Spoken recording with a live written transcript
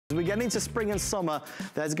As we get into spring and summer,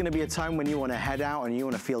 there's going to be a time when you want to head out and you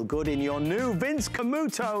want to feel good in your new Vince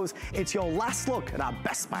Camutos. It's your last look at our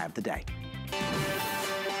best buy of the day.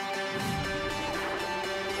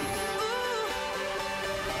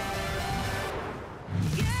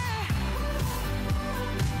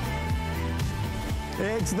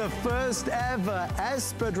 It's the first ever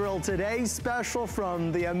espadrille today's special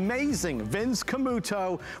from the amazing Vince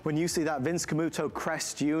Camuto. When you see that Vince Camuto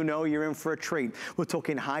crest, you know you're in for a treat. We're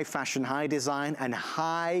talking high fashion, high design, and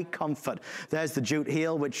high comfort. There's the jute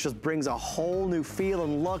heel, which just brings a whole new feel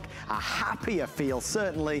and look, a happier feel,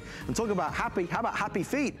 certainly. And talk about happy, how about happy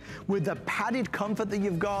feet? With the padded comfort that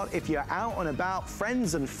you've got, if you're out and about,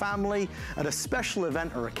 friends and family, at a special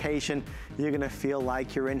event or occasion, you're gonna feel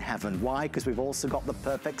like you're in heaven. Why? Because we've also got the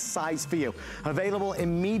perfect size for you. Available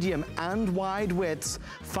in medium and wide widths,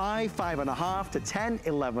 5, 5.5 to 10,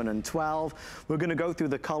 11, and 12. We're gonna go through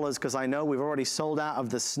the colors because I know we've already sold out of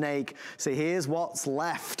the snake. So here's what's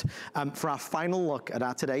left. For our final look at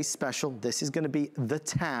our today's special, this is gonna be the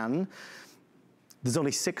tan. There's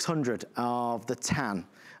only 600 of the tan.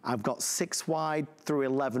 I've got 6 wide through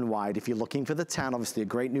 11 wide. If you're looking for the tan, obviously a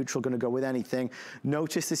great neutral, gonna go with anything.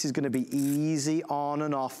 Notice this is gonna be easy on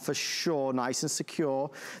and off for sure, nice and secure.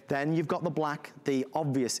 Then you've got the black, the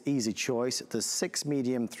obvious easy choice. There's 6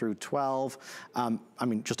 medium through 12. I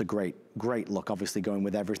mean, just a great look, obviously going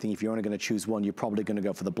with everything. If you're only gonna choose one, you're probably gonna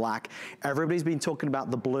go for the black. Everybody's been talking about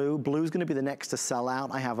the blue. Blue's gonna be the next to sell out.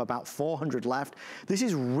 I have about 400 left. This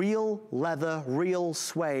is real leather, real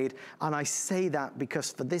suede, and I say that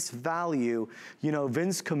because for this value, you know,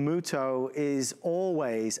 Vince Camuto is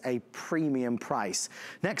always a premium price.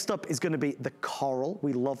 Next up is gonna be the coral.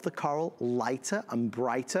 We love the coral, lighter and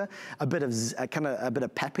brighter. A bit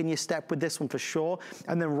of pep in your step with this one for sure.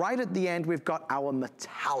 And then right at the end, we've got our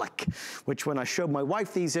metallic, which when I showed my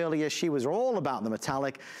wife these earlier, she was all about the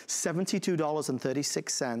metallic.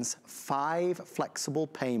 $72.36, 5 flexible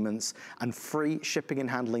payments, and free shipping and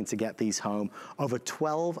handling to get these home. Over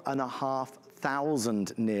 12,500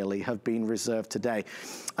 nearly have been reserved today.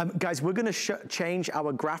 Guys, we're gonna change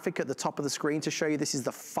our graphic at the top of the screen to show you this is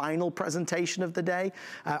the final presentation of the day.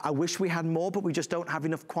 I wish we had more, but we just don't have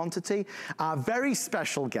enough quantity. Our very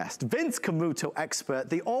special guest, Vince Camuto expert,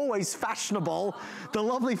 the always fashionable, the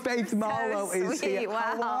lovely Faith Marlowe is here.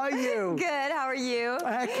 Wow. How are you? Good, how are you?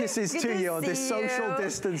 Kisses to you on this social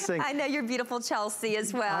distancing. I know you're beautiful, Chelsea,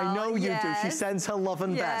 as well. I know you do. She sends her love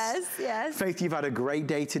and best. Yes. Faith, you've had a great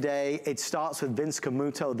day today. It starts with Vince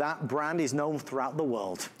Camuto. That brand is known throughout the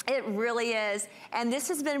world. It really is. And this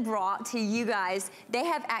has been brought to you guys. They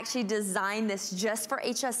have actually designed this just for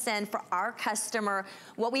HSN, for our customer.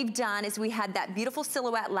 What we've done is we had that beautiful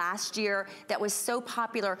silhouette last year that was so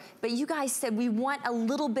popular, but you guys said we want a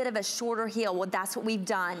little bit of a shorter heel. Well, that's what we've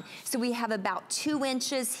done. So we have about 2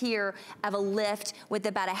 inches here of a lift with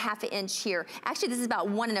about a ½ inch here. Actually, this is about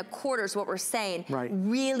 1 1/4 is what we're saying. Right.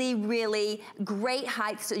 Really, really great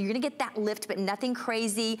height. So you're gonna get that lift, but nothing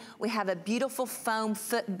crazy. We have a beautiful foam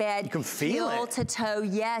footbed. You can feel heel it. to toe.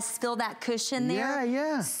 Yes, feel that cushion there.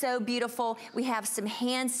 Yeah. So beautiful. We have some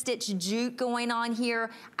hand-stitched jute going on here.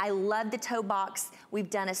 I love the toe box. We've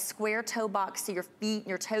done a square toe box so your feet and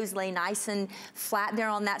your toes lay nice and flat there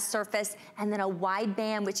on that surface. And then a wide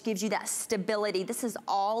band, which gives you that stability. This is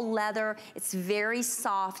all leather. It's very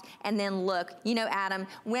soft. And then look, you know, Adam,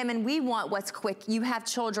 women, we want what's quick. You have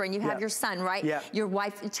children, you have your son, right? Yeah. Your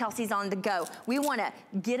wife, Chelsea's on the go. We wanna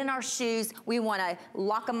get in our shoes. We wanna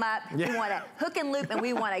lock them up. We wanna hook and loop, and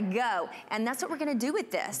we wanna go. And that's what we're gonna do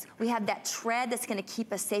with this. We have that tread that's gonna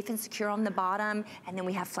keep us safe and secure on the bottom, and then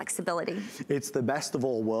we have flexibility. It's the best of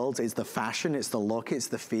all worlds. It's the fashion, it's the look, it's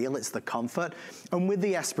the feel, it's the comfort. And with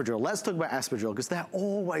the espadrille, let's talk about espadrille, because they're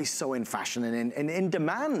always so in fashion and in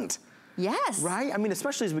demand. Yes. Right? I mean,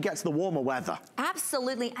 especially as we get to the warmer weather.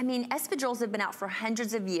 Absolutely. I mean, espadrilles have been out for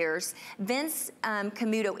hundreds of years. Vince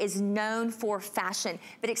Camuto is known for fashion,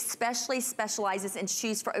 but especially specializes in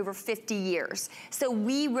shoes for over 50 years. So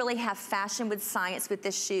we really have fashion with science with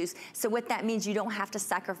this shoes. So what that means, you don't have to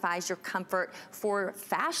sacrifice your comfort for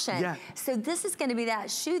fashion. Yeah. So this is gonna be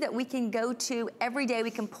that shoe that we can go to every day.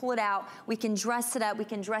 We can pull it out, we can dress it up, we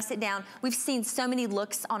can dress it down. We've seen so many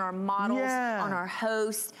looks on our models, on our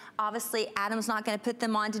hosts. Obviously, Adam's not gonna put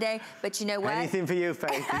them on today, but you know what? Anything for you,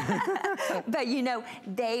 Faith. But you know,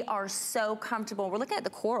 they are so comfortable. We're looking at the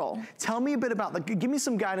coral. Tell me a bit about give me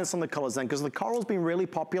some guidance on the colors then, because the coral's been really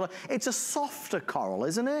popular. It's a softer coral,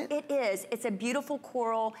 isn't it? It is. It's a beautiful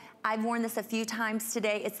coral. I've worn this a few times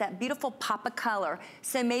today. It's that beautiful pop of color.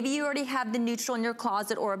 So maybe you already have the neutral in your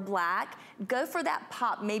closet or a black. Go for that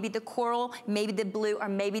pop, maybe the coral, maybe the blue, or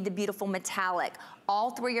maybe the beautiful metallic.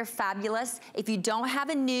 All three are fabulous. If you don't have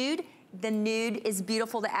a nude, the nude is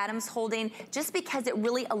beautiful that Adam's holding, just because it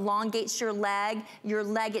really elongates your leg.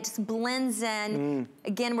 It just blends in.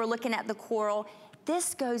 Again, we're looking at the coral.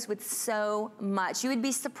 This goes with so much. You would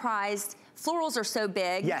be surprised. Florals are so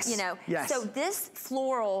big, you know. Yes. So this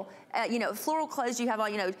floral, you know, floral clothes, you have,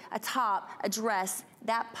 you know, a top, a dress,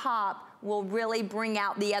 that pop will really bring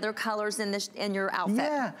out the other colors in your outfit.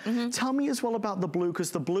 Yeah. Tell me as well about the blue,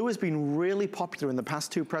 because the blue has been really popular in the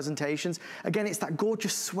past 2 presentations. Again, it's that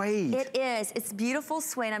gorgeous suede. It is. It's beautiful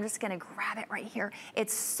suede. I'm just going to grab it right here.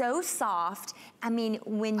 It's so soft. I mean,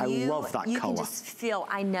 when you love that you color. can just feel,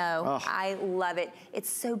 I know, Oh. I love it. It's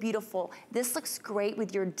so beautiful. This looks great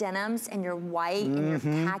with your denims and your white and your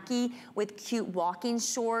khaki with cute walking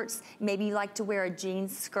shorts. Maybe you like to wear a jean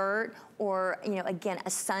skirt, or, you know, again, a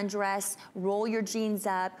sundress, roll your jeans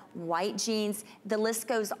up, white jeans. The list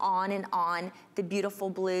goes on and on, the beautiful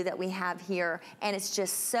blue that we have here. And it's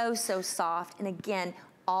just so, so soft. And again,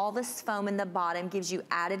 all this foam in the bottom gives you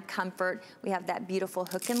added comfort. We have that beautiful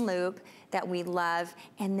hook and loop that we love.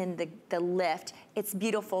 And then the lift, it's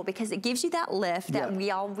beautiful because it gives you that lift that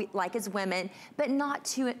we all like as women, but not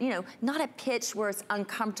too, you know, not a pitch where it's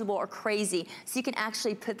uncomfortable or crazy. So you can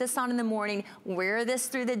actually put this on in the morning, wear this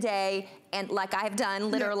through the day, and like I've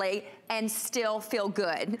done literally, and still feel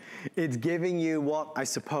good. It's giving you what I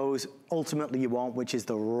suppose ultimately you want, which is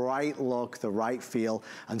the right look, the right feel,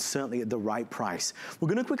 and certainly at the right price. We're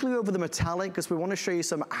gonna quickly go over the metallic because we wanna show you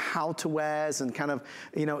some how to wears and kind of,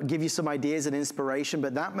 you know, give you some ideas and inspiration,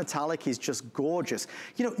 but that metallic is just gorgeous.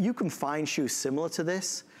 You know, you can find shoes similar to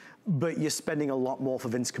this, but you're spending a lot more for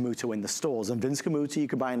Vince Camuto in the stores. And Vince Camuto you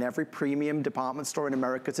can buy in every premium department store in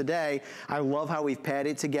America today. I love how we've paired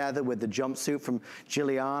it together with the jumpsuit from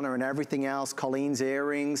Giuliana and everything else, Colleen's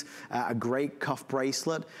earrings, a great cuff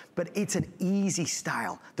bracelet. But it's an easy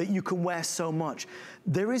style that you can wear so much.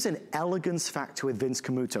 There is an elegance factor with Vince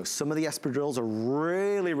Camuto. Some of the espadrilles are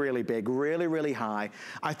really, really big, really, really high.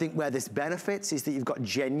 I think where this benefits is that you've got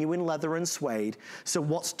genuine leather and suede. So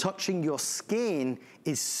what's touching your skin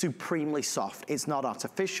is supremely soft. It's not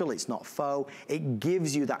artificial, it's not faux. It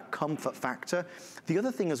gives you that comfort factor. The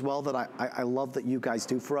other thing as well that I love that you guys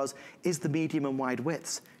do for us is the medium and wide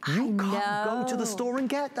widths. You can't go to the store and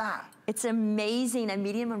get that. It's amazing, a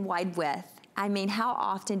medium and wide width. I mean, how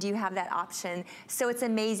often do you have that option? So it's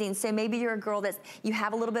amazing. So maybe you're a girl that you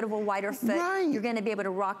have a little bit of a wider foot. Right. You're gonna be able to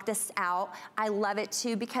rock this out. I love it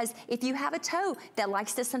too, because if you have a toe that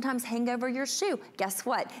likes to sometimes hang over your shoe, guess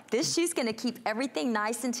what? This shoe's gonna keep everything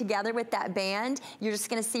nice and together with that band. You're just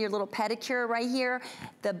gonna see your little pedicure right here.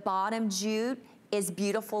 The bottom jute is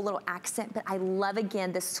beautiful, little accent, but I love,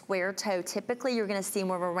 again, the square toe. Typically, you're gonna see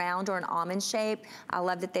more of a round or an almond shape. I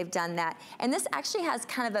love that they've done that. And this actually has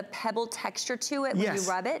kind of a pebble texture to it when you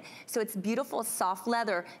rub it. So it's beautiful, soft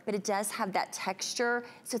leather, but it does have that texture.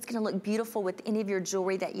 So it's gonna look beautiful with any of your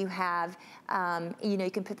jewelry that you have. You know,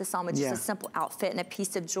 you can put this on with just a simple outfit and a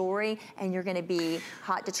piece of jewelry, and you're gonna be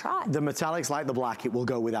hot to trot. The metallics like the black, it will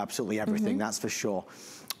go with absolutely everything, that's for sure.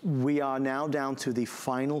 We are now down to the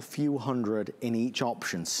final few hundred in each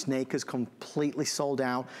option. Snake is completely sold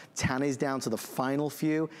out. Tan is down to the final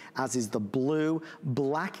few, as is the blue.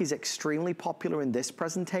 Black is extremely popular in this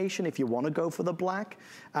presentation if you want to go for the black.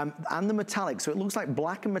 And the metallic. So it looks like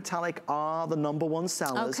black and metallic are the #1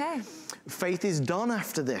 sellers. Okay. Faith is done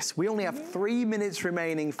after this. We only have 3 minutes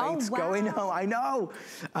remaining. Faith's going home. I know.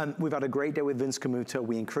 We've had a great day with Vince Camuto.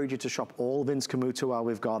 We encourage you to shop all Vince Camuto while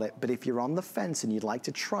we've got it. But if you're on the fence and you'd like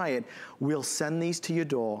to try it, we'll send these to your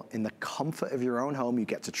door in the comfort of your own home. You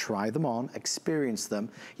get to try them on, experience them.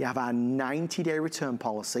 You have our 90-day return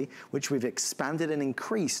policy, which we've expanded and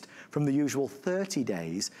increased from the usual 30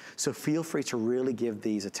 days. So feel free to really give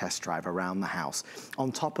these a test drive around the house.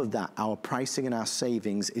 On top of that, our pricing and our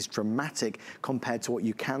savings is dramatic compared to what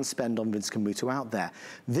you can spend on Vince Camuto out there.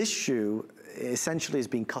 This shoe essentially has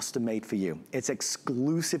been custom made for you. It's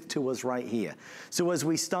exclusive to us right here. So as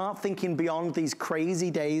we start thinking beyond these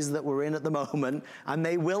crazy days that we're in at the moment, and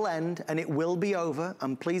they will end and it will be over,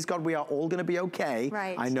 and please God, we are all gonna be okay.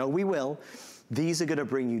 Right. I know we will. These are gonna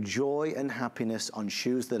bring you joy and happiness on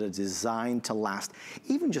shoes that are designed to last.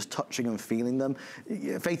 Even just touching and feeling them,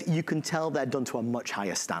 Faith, you can tell they're done to a much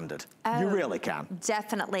higher standard. You really can.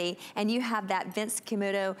 Definitely. And you have that Vince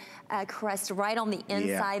Camuto crest right on the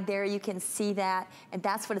inside there. You can see that. And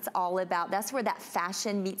that's what it's all about. That's where that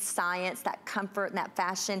fashion meets science, that comfort and that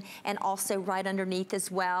fashion. And also right underneath as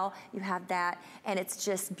well, you have that. And it's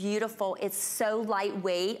just beautiful. It's so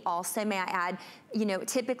lightweight. Also, may I add, you know,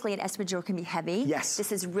 typically an espadrille can be heavy heavy. Yes.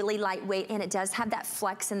 This is really lightweight, and it does have that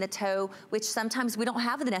flex in the toe, which sometimes we don't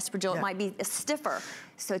have with an espadrille. It might be stiffer.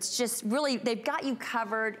 So it's just really, they've got you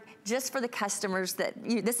covered just for the customers that,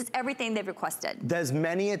 this is everything they've requested. There's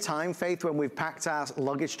many a time, Faith, when we've packed our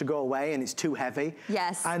luggage to go away and it's too heavy.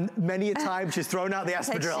 Yes. And many a time she's thrown out the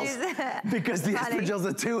espadrilles because the espadrilles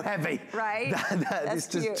are too heavy. Right. It's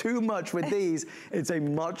just too much with these. It's a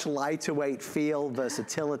much lighter weight feel,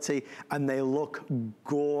 versatility, and they look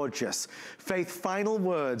gorgeous. Faith, final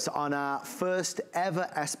words on our first ever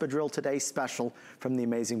Espadrille Today special from the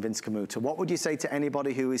amazing Vince Camuto. What would you say to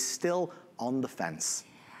anybody who is still on the fence?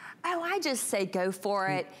 Oh, I just say go for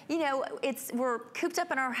it. You know, we're cooped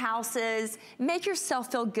up in our houses. Make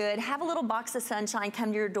yourself feel good. Have a little box of sunshine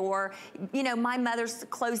come to your door. You know, my mother's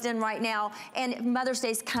closed in right now, and Mother's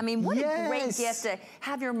Day's coming. What a great gift to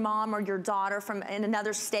have your mom or your daughter from in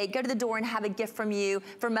another state go to the door and have a gift from you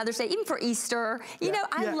for Mother's Day, even for Easter. You know,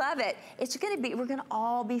 I love it. It's gonna be, we're gonna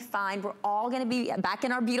all be fine. We're all gonna be back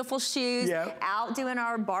in our beautiful shoes, out doing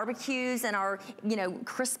our barbecues and our, you know,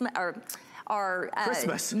 Christmas, or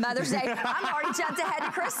Christmas. Mother's Day. I'm already jumped ahead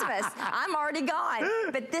to Christmas. I'm already gone.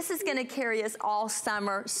 But this is gonna carry us all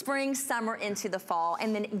summer, spring, summer into the fall.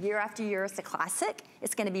 And then year after year, it's a classic.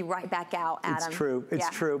 It's gonna be right back out, Adam. It's true, it's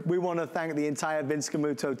true. We wanna thank the entire Vince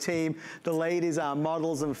Camuto team, the ladies, our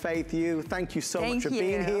models, and Faith, thank you so much for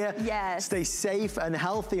being here. Yes. Stay safe and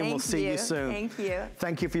healthy, and we'll see you soon. Thank you.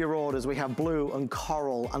 Thank you for your orders. We have blue and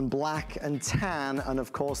coral and black and tan, and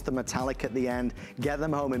of course the metallic at the end. Get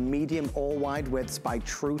them home in medium or wide widths by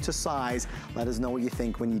true to size. Let us know what you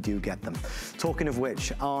think when you do get them. Talking of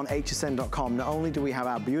which, on hsn.com, not only do we have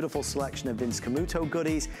our beautiful selection of Vince Camuto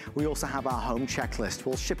goodies, we also have our home checklist.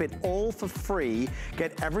 We'll ship it all for free.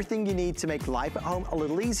 Get everything you need to make life at home a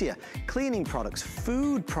little easier. Cleaning products,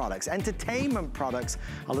 food products, entertainment products,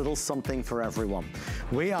 a little something for everyone.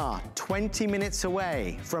 We are 20 minutes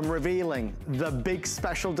away from revealing the big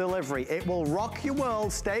special delivery. It will rock your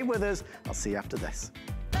world. Stay with us. I'll see you after this.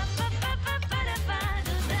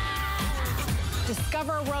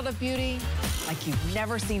 Discover a world of beauty like you've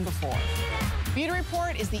never seen before. Beauty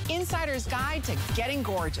Report is the insider's guide to getting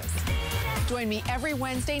gorgeous. Join me every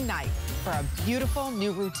Wednesday night for a beautiful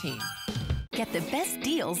new routine. Get the best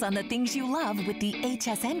deals on the things you love with the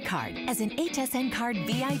HSN card. As an HSN card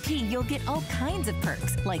VIP, you'll get all kinds of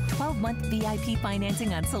perks, like 12-month VIP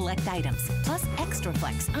financing on select items, plus extra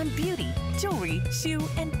flex on beauty, jewelry, shoe,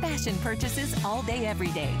 and fashion purchases all day, every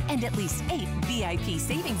day. And at least 8 VIP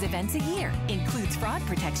savings events a year. Includes fraud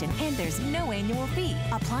protection, and there's no annual fee.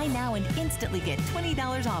 Apply now and instantly get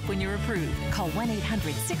 $20 off when you're approved. Call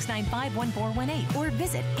 1-800-695-1418 or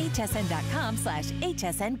visit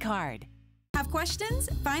hsn.com/HSN card. Have questions?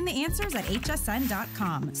 Find the answers at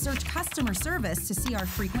hsn.com. Search customer service to see our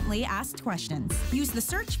frequently asked questions. Use the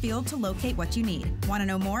search field to locate what you need. Want to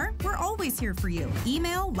know more? We're always here for you.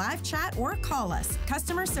 Email, live chat, or call us.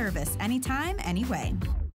 Customer service, anytime, anyway.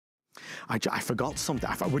 I forgot something.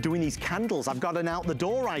 We're doing these candles. I've got an out the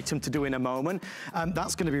door item to do in a moment.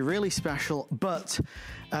 That's going to be really special, but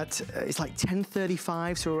it's like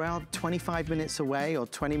 10:35, so we're around 25 minutes away or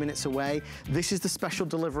 20 minutes away. This is the special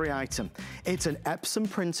delivery item. It's an Epson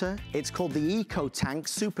printer. It's called the Eco Tank,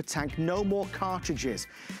 Super Tank, no more cartridges.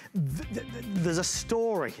 There's a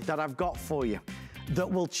story that I've got for you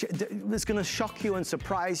that's going to shock you and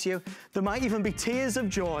surprise you. There might even be tears of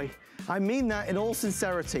joy. I mean that in all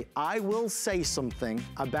sincerity. I will say something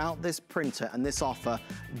about this printer and this offer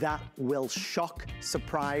that will shock,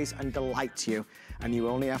 surprise, and delight you. And you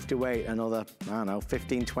only have to wait another, I don't know,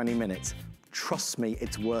 15, 20 minutes. Trust me,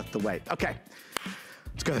 it's worth the wait. Okay,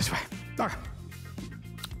 let's go this way. All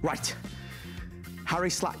right. Harry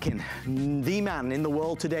Slatkin, the man in the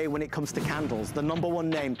world today when it comes to candles, the #1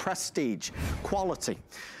 name, prestige, quality.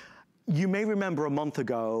 You may remember a month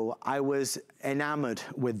ago, I was enamored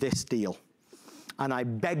with this deal, and I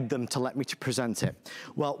begged them to let me present it.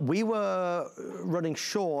 Well, we were running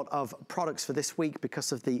short of products for this week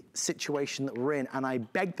because of the situation that we're in, and I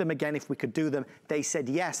begged them again if we could do them. They said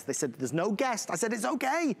yes. They said, there's no guest. I said, it's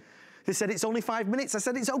okay. They said, it's only 5 minutes. I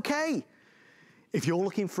said, it's okay. If you're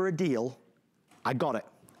looking for a deal, I got it.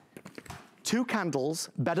 2 candles,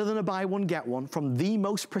 better than a buy one, get one, from the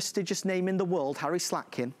most prestigious name in the world, Harry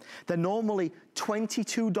Slatkin. They're normally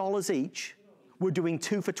 $22 each. We're doing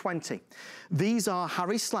 2 for $20. These are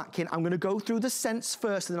Harry Slatkin. I'm gonna go through the scents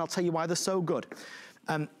first, and then I'll tell you why they're so good.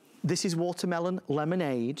 This is watermelon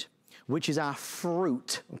lemonade. which is our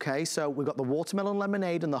fruit, okay? So we've got the watermelon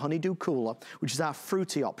lemonade and the honeydew cooler, which is our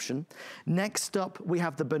fruity option. Next up, we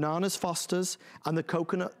have the bananas Fosters and the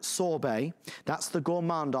coconut sorbet. That's the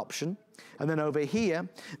gourmand option. And then over here,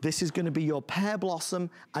 this is gonna be your pear blossom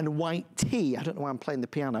and white tea. I don't know why I'm playing the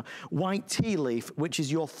piano. White tea leaf, which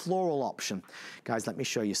is your floral option. Guys, let me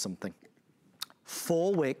show you something.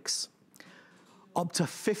 4 wicks, up to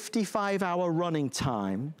 55-hour running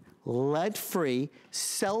time, lead-free,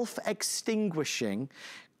 self-extinguishing.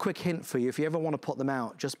 Quick hint for you, if you ever want to put them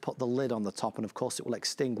out, just put the lid on the top and of course it will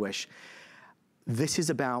extinguish. This is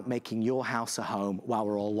about making your house a home while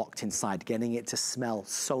we're all locked inside, getting it to smell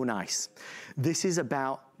so nice. This is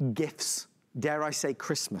about gifts, dare I say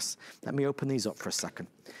Christmas. Let me open these up for a second.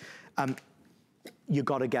 You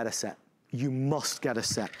gotta get a set. You must get a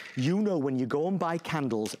set. You know when you go and buy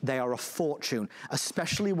candles, they are a fortune,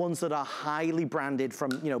 especially ones that are highly branded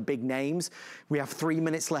from, you know, big names. We have 3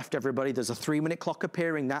 minutes left, everybody. There's a 3-minute clock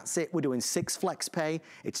appearing. That's it. We're doing 6 flex pay.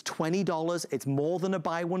 It's $20. It's more than a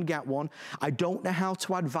buy one, get one. I don't know how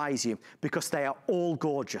to advise you because they are all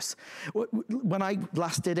gorgeous. When I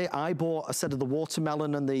last did it, I bought a set of the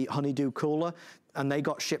watermelon and the honeydew cooler, and they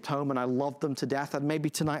got shipped home and I loved them to death. And maybe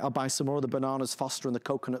tonight I'll buy some more of the bananas Foster and the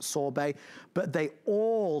coconut sorbet, but they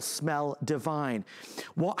all smell divine.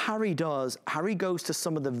 What Harry does, Harry goes to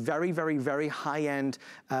some of the very, very, very high-end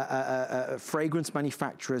fragrance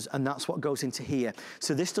manufacturers, and that's what goes into here.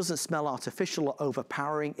 So this doesn't smell artificial or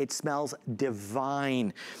overpowering, it smells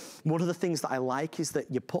divine. One of the things that I like is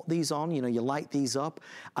that you put these on, you know, you light these up,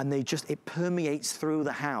 and it permeates through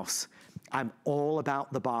the house. I'm all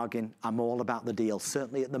about the bargain. I'm all about the deal,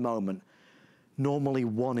 certainly at the moment. Normally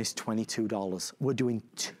 1 is $22. We're doing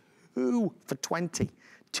 2 for 20.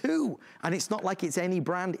 2, and it's not like it's any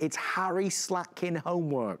brand, it's Harry Slatkin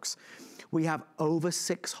Homeworks. We have over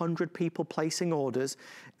 600 people placing orders.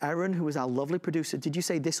 Erin, who is our lovely producer, did you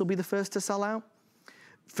say this will be the first to sell out?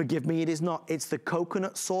 Forgive me, it is not. It's the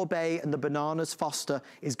coconut sorbet and the bananas Foster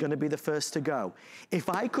is gonna be the first to go. If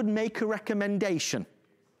I could make a recommendation,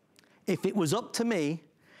 if it was up to me,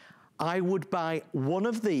 I would buy one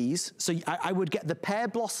of these. So I would get the pear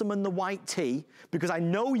blossom and the white tea because I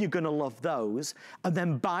know you're gonna love those, and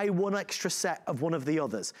then buy one extra set of one of the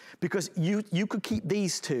others. Because you could keep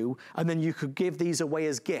these 2 and then you could give these away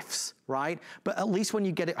as gifts, right? But at least when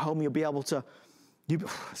you get it home, you'll be able to,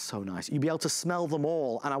 so nice. You'll be able to smell them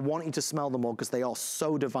all, and I want you to smell them all because they are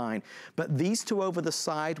so divine. But these 2 over the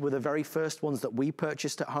side were the very first ones that we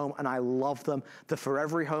purchased at home, and I love them. They're for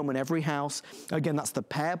every home and every house. Again, that's the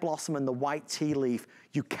pear blossom and the white tea leaf.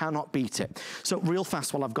 You cannot beat it. So real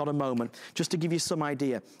fast, while I've got a moment, just to give you some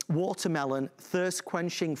idea. Watermelon, thirst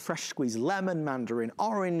quenching, fresh squeezed lemon, mandarin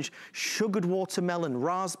orange, sugared watermelon,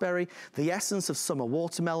 raspberry, the essence of summer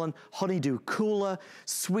watermelon, honeydew cooler,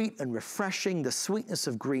 sweet and refreshing, the sweetness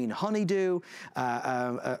of green honeydew.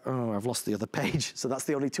 Oh, I've lost the other page, so that's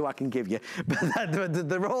the only 2 I can give you. But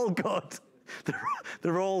they're all good.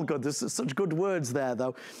 They're all good. There's such good words there,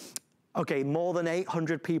 though. Okay, more than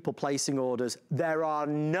 800 people placing orders. There are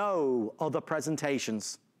no other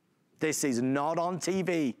presentations. This is not on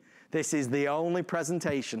TV. This is the only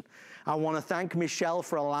presentation. I want to thank Michelle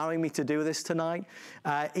for allowing me to do this tonight.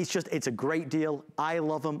 It's a great deal. I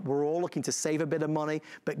love them. We're all looking to save a bit of money,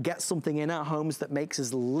 but get something in our homes that makes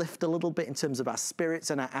us lift a little bit in terms of our spirits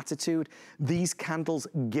and our attitude. These candles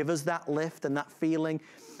give us that lift and that feeling.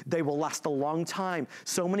 They will last a long time.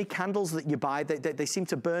 So many candles that you buy, they seem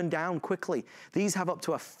to burn down quickly. These have up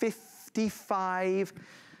to a 55-hour,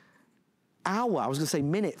 I was gonna say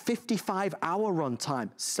minute, 55-hour run time,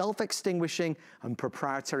 self-extinguishing and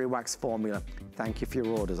proprietary wax formula. Thank you for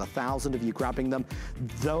your orders. 1,000 of you grabbing them.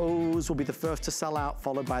 Those will be the first to sell out,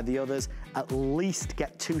 followed by the others. At least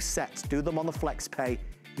get 2 sets. Do them on the flex pay.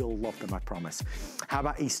 You'll love them, I promise. How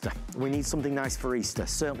about Easter? We need something nice for Easter,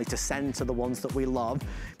 certainly to send to the ones that we love.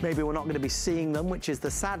 Maybe we're not going to be seeing them, which is the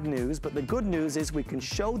sad news, but the good news is we can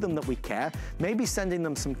show them that we care, maybe sending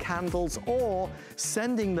them some candles or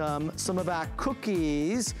sending them some of our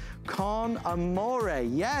cookies con amore.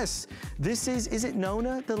 Yes, this is it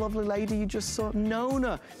Nona, the lovely lady you just saw?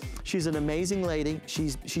 Nona. She's an amazing lady.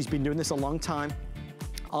 She's been doing this a long time.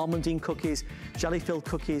 Almondine cookies, jelly-filled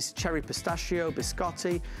cookies, cherry pistachio,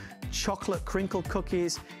 biscotti, chocolate crinkle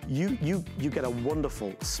cookies. You get a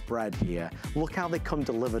wonderful spread here. Look how they come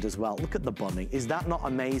delivered as well. Look at the bunny. Is that not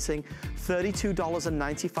amazing?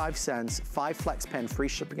 $32.95, 5 flex pen, free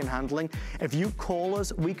shipping and handling. If you call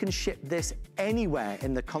us, we can ship this anywhere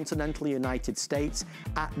in the continental United States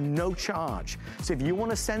at no charge. So if you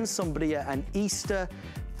want to send somebody an Easter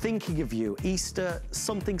thinking of you, Easter,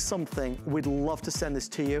 something, we'd love to send this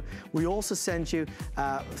to you. We also send you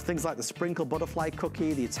things like the sprinkle butterfly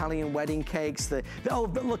cookie, the Italian wedding cakes, oh,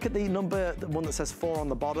 but look at the number, the one that says 4 on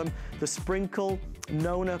the bottom, the sprinkle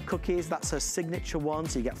Nona cookies, that's her signature one,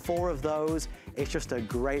 so you get 4 of those. It's just a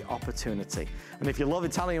great opportunity. And if you love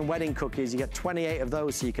Italian wedding cookies, you get 28 of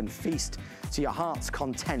those so you can feast to your heart's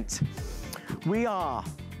content. We are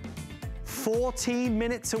 14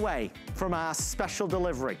 minutes away from our special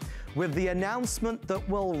delivery with the announcement that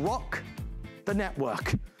will rock the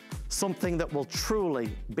network. Something that will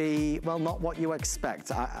truly be, well, not what you expect.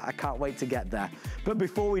 I can't wait to get there. But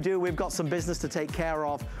before we do, we've got some business to take care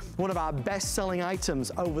of. One of our best-selling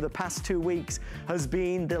items over the past 2 weeks has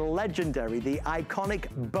been the legendary, the iconic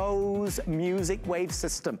Bose Music Wave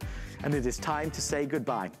System. And it is time to say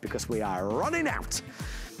goodbye because we are running out.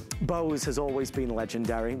 Bose has always been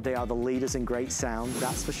legendary. They are the leaders in great sound,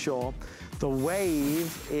 that's for sure. The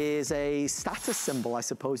Wave is a status symbol, I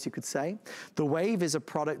suppose you could say. The Wave is a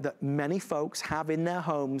product that many folks have in their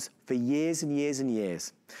homes for years and years and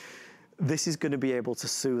years. This is going to be able to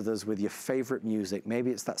soothe us with your favorite music.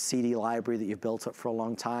 Maybe it's that CD library that you've built up for a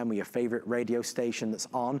long time, or your favorite radio station that's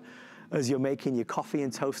on as you're making your coffee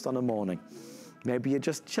and toast on a morning. Maybe you're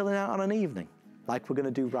just chilling out on an evening, like we're going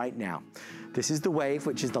to do right now. This is the Wave,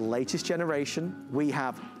 which is the latest generation. We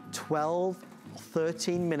have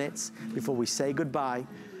 13 minutes before we say goodbye.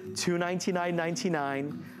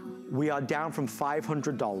 $299.99. We are down from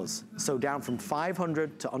 $500. So down from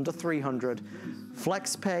 $500 to under $300.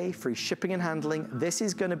 Flex pay, free shipping and handling. This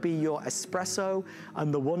is going to be your espresso,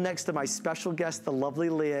 and the one next to my special guest, the lovely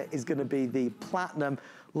Leah, is going to be the platinum.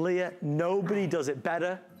 Leah, nobody does it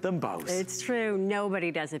better than Bose. It's true,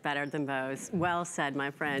 nobody does it better than Bose. Well said, my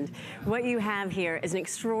friend. What you have here is an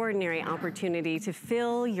extraordinary opportunity to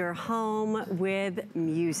fill your home with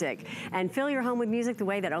music, and fill your home with music the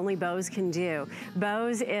way that only Bose can do.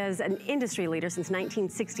 Bose is an industry leader since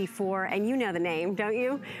 1964, and you know the name, don't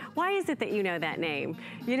you? Why is it that you know that name?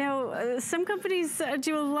 You know, some companies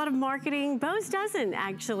do a lot of marketing. Bose doesn't,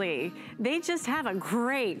 actually. They just have a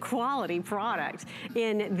great quality product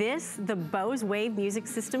in this, the Bose Wave Music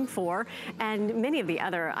System 4, and many of the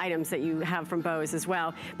other items that you have from Bose as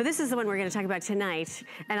well. But this is the one we're going to talk about tonight,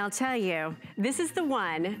 and I'll tell you, this is the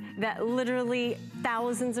one that literally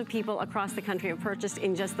thousands of people across the country have purchased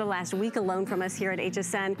in just the last week alone from us here at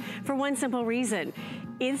HSN for one simple reason.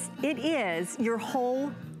 It is your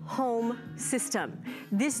whole home system.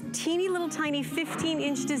 This teeny little tiny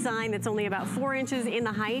 15-inch design that's only about 4 inches in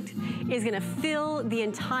the height is gonna fill the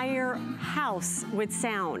entire house with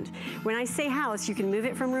sound. When I say house, you can move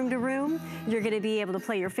it from room to room. You're gonna be able to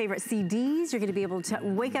play your favorite CDs. You're gonna be able to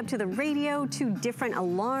wake up to the radio, to different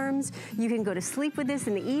alarms. You can go to sleep with this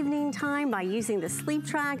in the evening time by using the sleep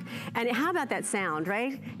track. And how about that sound,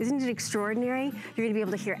 right? Isn't it extraordinary? You're gonna be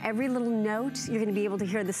able to hear every little note. You're gonna be able to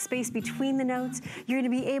hear the space between the notes. You're gonna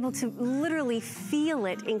be able to literally feel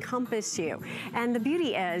it encompass you. And the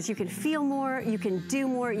beauty is you can feel more, you can do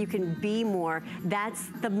more, you can be more. That's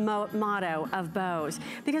the motto of Bose.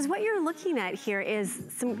 Because what you're looking at here is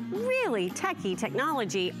some really techie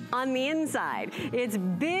technology on the inside. It's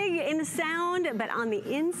big in the sound, but on the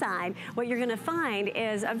inside, what you're gonna find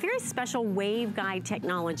is a very special waveguide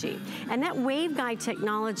technology. And that waveguide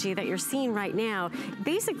technology that you're seeing right now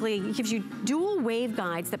basically gives you dual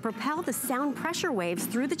waveguides that propel the sound pressure waves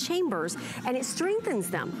through the chambers, and it strengthens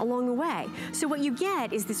them along the way. So what you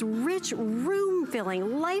get is this rich,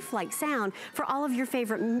 room-filling, lifelike sound for all of your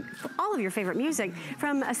favorite music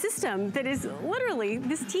from a system that is literally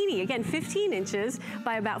this teeny, again, 15 inches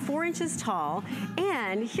by about 4 inches tall.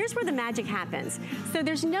 And here's where the magic happens. So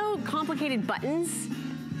there's no complicated buttons.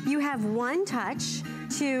 You have one touch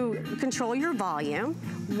to control your volume,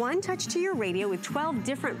 one touch to your radio with 12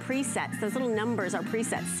 different presets. Those little numbers are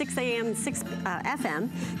presets, 6 AM, 6 FM.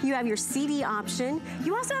 You have your CD option.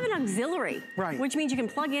 You also have an auxiliary, right, which means you can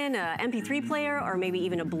plug in an MP3 player or maybe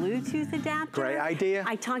even a Bluetooth adapter. Great idea.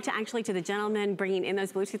 I talked to the gentleman bringing in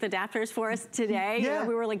those Bluetooth adapters for us today. Yeah. You know,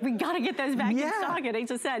 we were like, we gotta get those back in stock at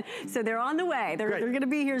HSN. So they're on the way. They're gonna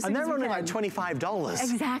be here soon. And they're only like $25.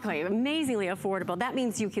 Exactly, amazingly affordable. That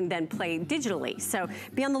means you can then play digitally. So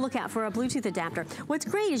be on the lookout for a Bluetooth adapter. What's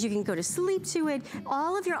great is you can go to sleep to it.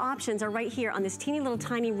 All of your options are right here on this teeny little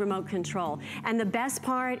tiny remote control. And the best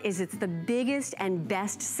part is it's the biggest and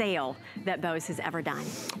best sale that Bose has ever done.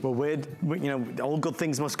 Well, you know, all good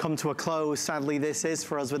things must come to a close. Sadly, this is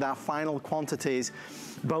for us with our final quantities.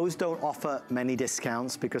 Bose don't offer many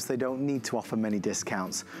discounts because they don't need to offer many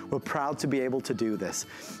discounts. We're proud to be able to do this.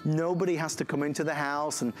 Nobody has to come into the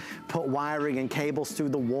house and put wiring and cables through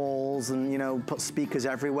the walls and, you know, put speakers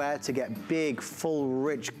everywhere to get big, full,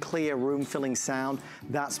 rich, clear, room-filling sound.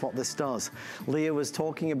 That's what this does. Leah was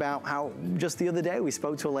talking about how just the other day we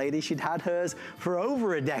spoke to a lady, she'd had hers for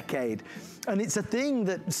over a decade. And it's a thing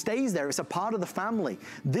that stays there. It's a part of the family.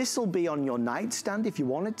 This will be on your nightstand if you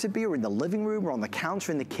want it to be, or in the living room, or on the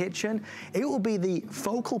counter in the kitchen. It will be the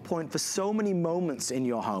focal point for so many moments in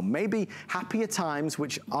your home. Maybe happier times,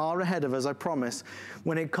 which are ahead of us, I promise,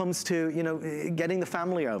 when it comes to, you know, getting the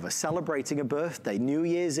family over, celebrating a birthday, New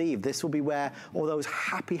Year's Eve. This will be where all those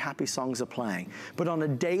happy, happy songs are playing. But on a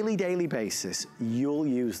daily basis, you'll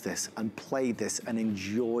use this and play this and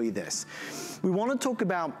enjoy this. We want to talk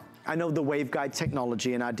about, I know, the waveguide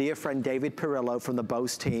technology and our dear friend David Perillo from the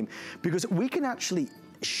Bose team, because we can actually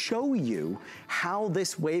show you how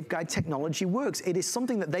this waveguide technology works. It is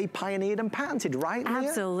something that they pioneered and patented, right, Leah?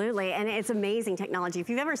 Absolutely, and it's amazing technology. If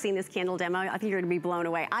you've ever seen this candle demo, I think you're gonna be blown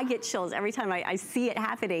away. I get chills every time I see it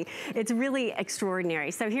happening. It's really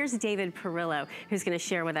extraordinary. So here's David Perillo, who's gonna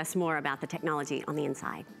share with us more about the technology on the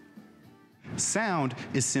inside. Sound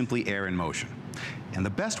is simply air in motion. And the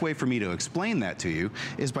best way for me to explain that to you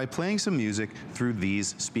is by playing some music through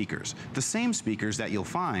these speakers, the same speakers that you'll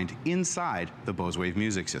find inside the Bose Wave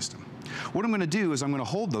music system. What I'm going to do is I'm going to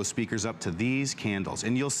hold those speakers up to these candles,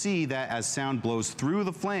 and you'll see that as sound blows through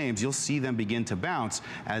the flames, you'll see them begin to bounce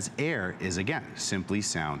as air is, again, simply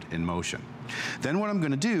sound in motion. Then what I'm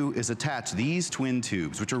going to do is attach these twin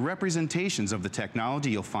tubes, which are representations of the technology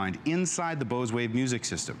you'll find inside the Bose Wave music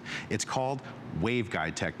system. It's called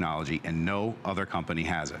waveguide technology, and no other company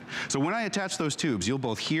has it. So when I attach those tubes, you'll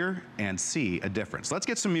both hear and see a difference. Let's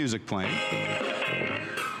get some music playing.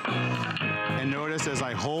 And notice as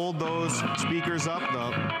I hold those speakers up,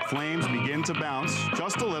 the flames begin to bounce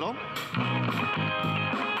just a little.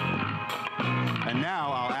 And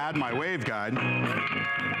now I'll add my waveguide.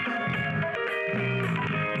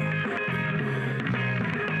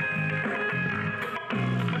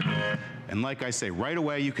 And like I say, right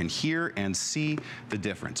away you can hear and see the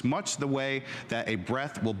difference. Much the way that a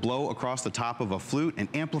breath will blow across the top of a flute and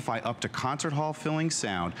amplify up to concert hall filling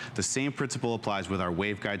sound, the same principle applies with our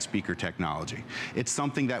waveguide speaker technology. It's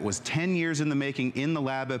something that was 10 years in the making in the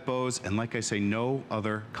lab at Bose, and like I say, no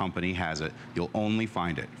other company has it. You'll only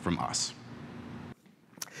find it from us.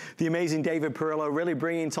 The amazing David Perillo really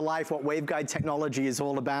bringing to life what waveguide technology is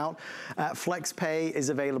all about. FlexPay is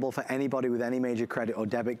available for anybody with any major credit or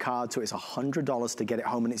debit card, so it's $100 to get it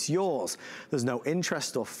home and it's yours. There's no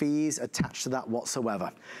interest or fees attached to that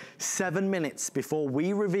whatsoever. 7 minutes before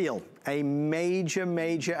we reveal a major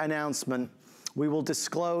announcement, we will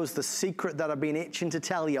disclose the secret that I've been itching to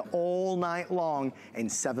tell you all night long in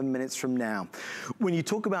 7 minutes from now. When you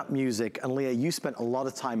talk about music, and Leah, you spent a lot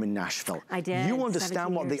of time in Nashville. I did. You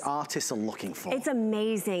understand what the artists are looking for. It's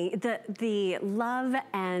amazing. The love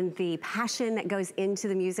and the passion that goes into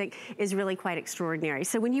the music is really quite extraordinary.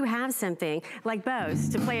 So when you have something like Bose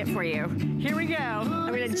to play it for you, here we go. I'm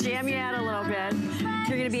gonna jam you out a little bit.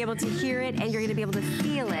 You're gonna be able to hear it and you're gonna be able to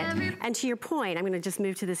feel it. And to your point, I'm gonna just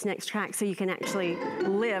move to this next track so you can actually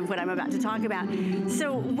live what I'm about to talk about.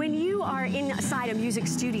 So when you are inside a music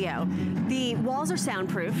studio, the walls are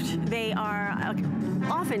soundproofed. They are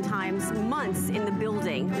oftentimes months in the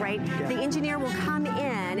building, right? Yeah. The engineer will come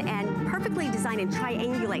in and perfectly design and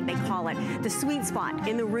triangulate, they call it, the sweet spot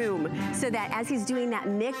in the room, so that as he's doing that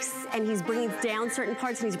mix and he's bringing down certain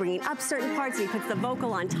parts and he's bringing up certain parts and he puts the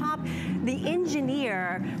vocal on top, the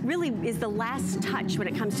engineer really is the last touch when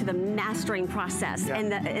it comes to the mastering process. Yeah.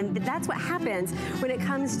 And that's what happens when it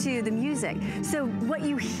comes to the music. So what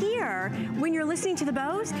you hear when you're listening to the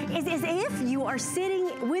Bose is as if you are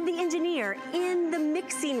sitting with the engineer in the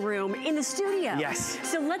mixing room in the studio. Yes.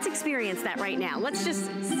 So let's experience that right now. Let's just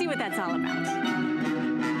see what that's all about.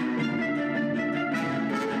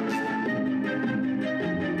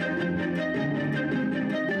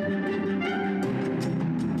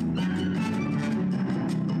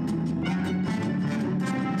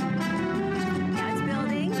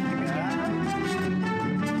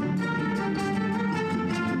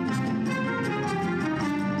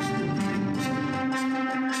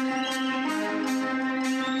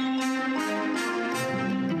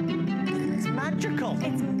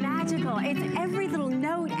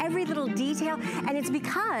 detail, and it's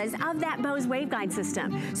because of that Bose waveguide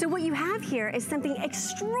system. So what you have here is something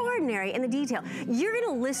extraordinary in the detail. You're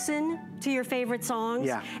gonna listen to your favorite songs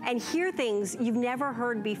and hear things you've never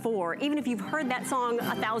heard before, even if you've heard that song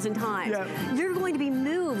 1,000 times. You're going to be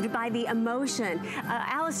moved by the emotion.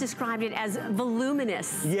 Alice described it as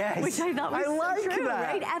voluminous, which I thought was so true,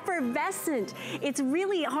 right? Effervescent. It's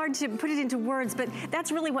really hard to put it into words, but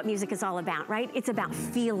that's really what music is all about, right? It's about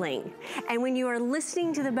feeling. And when you are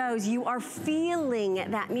listening to the Bose, you are feeling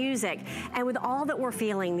that music. And with all that we're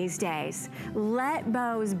feeling these days, let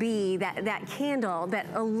Bose be that candle that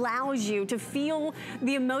allows you to feel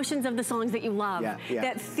the emotions of the songs that you love.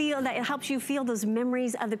 That helps you feel those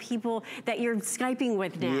memories of the people that you're Skyping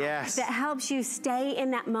with now. That helps you stay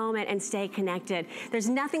in that moment and stay connected. There's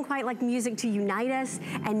nothing quite like music to unite us,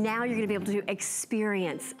 and now you're gonna be able to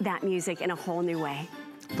experience that music in a whole new way.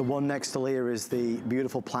 The one next to Leah is the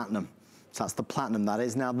beautiful Platinum. So that's the Platinum. That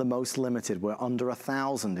is now the most limited. We're under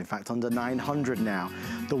 1,000, in fact, under 900 now.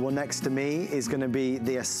 The one next to me is gonna be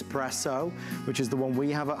the Espresso, which is the one we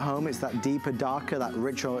have at home. It's that deeper, darker, that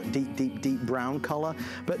richer, deep brown color.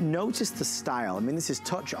 But notice the style. I mean, this is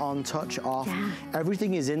touch on, touch off.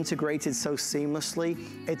 Everything is integrated so seamlessly.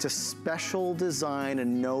 It's a special design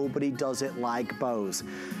and nobody does it like Bose.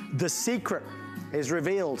 The secret is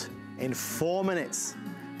revealed in 4 minutes.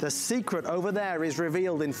 The secret over there is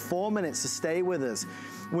revealed in 4 minutes, so stay with us.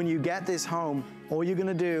 When you get this home, all you're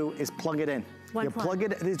gonna do is plug it in. Plug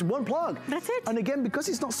it, it's one plug. That's it. And again, because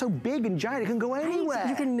it's not so big and giant, it can go anywhere.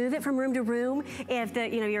 You can move it from room to room. If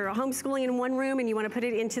you're homeschooling in one room and you want to put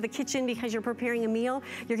it into the kitchen because you're preparing a meal,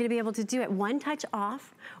 you're going to be able to do it one touch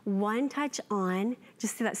off, one touch on,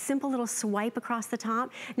 just that simple little swipe across the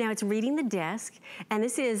top. Now it's reading the disc, and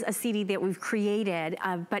this is a CD that we've created,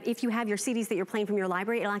 but if you have your CDs that you're playing from your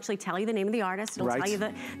library, it'll actually tell you the name of the artist. It'll tell you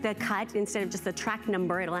the cut instead of just the track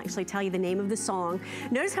number. It'll actually tell you the name of the song.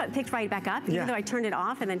 Notice how it picked right back up. Even though I turned it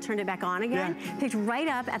off and then turned it back on again, picked right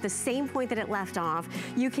up at the same point that it left off.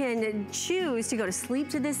 You can choose to go to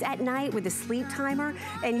sleep to this at night with the sleep timer,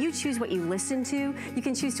 and you choose what you listen to. You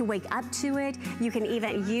can choose to wake up to it. You can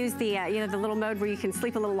even use the the little mode where you can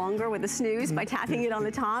sleep a little longer with the snooze by tapping it on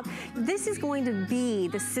the top. This is going to be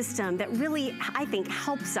the system that really, I think,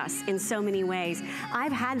 helps us in so many ways.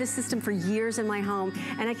 I've had this system for years in my home,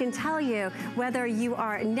 and I can tell you, whether you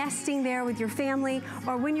are nesting there with your family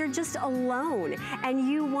or when you're just alone and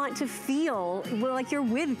you want to feel like you're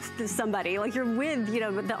with somebody, like you're with,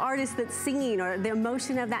 the artist that's singing, or the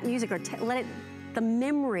emotion of that music, or let the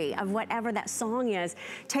memory of whatever that song is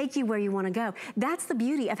take you where you want to go. That's the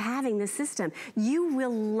beauty of having this system. You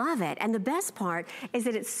will love it. And the best part is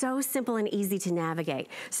that it's so simple and easy to navigate.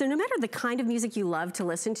 So no matter the kind of music you love to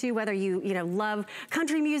listen to, whether you love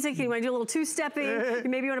country music, you want to do a little two-stepping,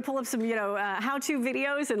 maybe you want to pull up some how-to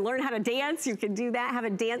videos and learn how to dance, you can do that, have a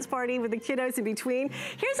dance party with the kiddos in between.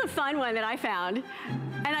 Here's a fun one that I found,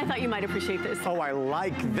 and I thought you might appreciate this. Oh, I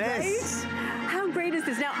like this. Right? How great is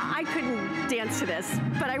this? Now, I couldn't dance to this,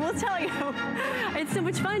 but I will tell you, it's so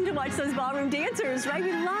much fun to watch those ballroom dancers, right?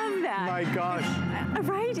 We love that. My gosh.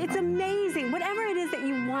 Right? It's amazing. Whatever it is that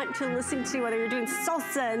you want to listen to, whether you're doing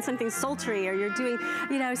salsa and something sultry, or you're doing,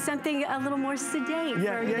 something a little more sedate,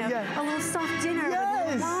 or, a little soft dinner with a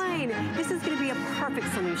little wine. This is going to be a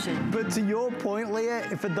perfect solution. But to your point, Leah,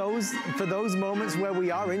 for those moments where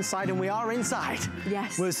we are inside, and we are inside.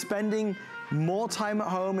 Yes. We're spending more time at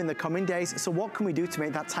home in the coming days. So what can we do to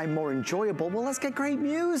make that time more enjoyable? Well, let's get great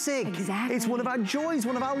music. Exactly. It's one of our joys,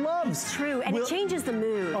 one of our loves. It's true, and it changes the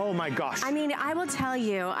mood. Oh my gosh. I mean, I will tell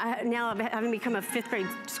you, now having become a 5th grade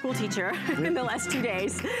school teacher in the last 2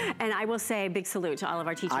 days, and I will say a big salute to all of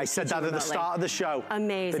our teachers. I said that at the start of the show.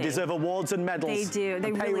 Amazing. They deserve awards and medals. They do,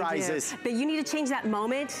 they pay really rises. do. But you need to change that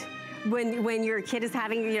moment when your kid is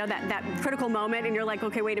having that critical moment, and you're like,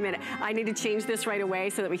 okay, wait a minute, I need to change this right away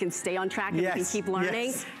so that we can stay on track and we can keep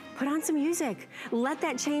learning. Put on some music. Let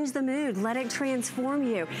that change the mood. Let it transform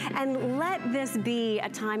you. And let this be a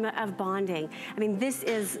time of bonding. I mean, this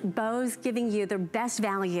is Bose giving you the best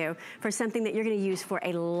value for something that you're going to use for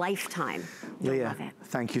a lifetime. Leah,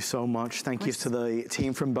 thank you so much. Thank you to the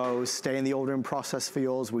team from Bose. Stay in the ordering process for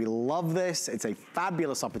yours. We love this. It's a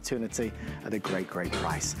fabulous opportunity at a great, great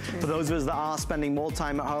price. For those of us that are spending more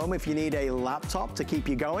time at home, if you need a laptop to keep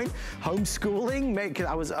you going, homeschooling,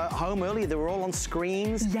 I was at home earlier, they were all on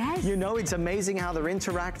screens. Yes. You know, it's amazing how they're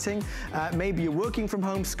interacting. Maybe you're working from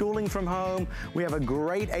home, schooling from home. We have a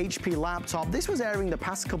great HP laptop. This was airing the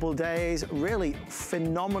past couple of days. Really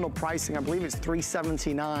phenomenal pricing. I believe it's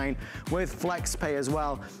 $379 with FlexPay as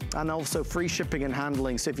well, and also free shipping and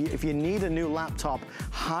handling. So if you need a new laptop,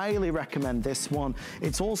 highly recommend this one.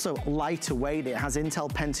 It's also lighter weight. It has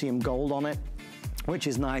Intel Pentium Gold on it, which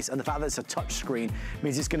is nice, and the fact that it's a touch screen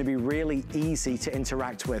means it's gonna be really easy to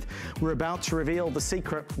interact with. We're about to reveal the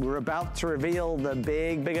secret. We're about to reveal the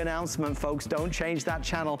big announcement, folks. Don't change that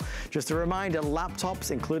channel. Just a reminder,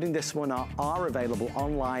 laptops, including this one, are available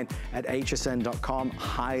online at hsn.com.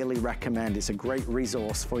 Highly recommend. It's a great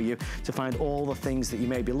resource for you to find all the things that you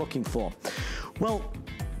may be looking for. Well,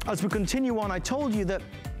 as we continue on, I told you that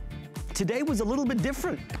today was a little bit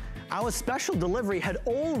different. Our special delivery had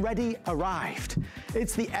already arrived.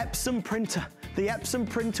 It's the Epson printer. The Epson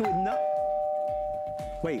printer with no...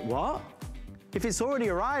 Wait, what? If it's already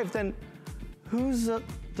arrived, then who's at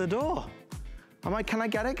the door? Can I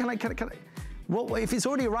get it? Can I? What, if it's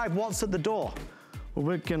already arrived, what's at the door? Well,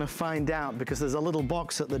 we're gonna find out because there's a little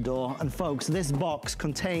box at the door. And folks, this box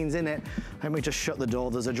contains in it, let me just shut the door,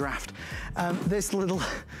 there's a draft. This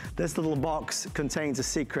little box contains a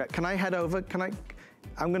secret. Can I head over?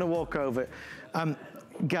 I'm gonna walk over.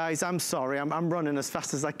 Guys, I'm sorry, I'm running as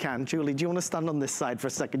fast as I can. Julie, do you wanna stand on this side for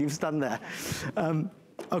a second? You stand there.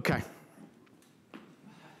 Okay.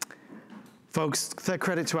 Folks, third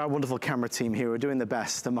credit to our wonderful camera team here who are doing the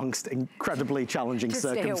best amongst incredibly challenging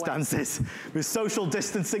circumstances with social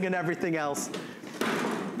distancing and everything else.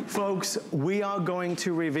 Folks, we are going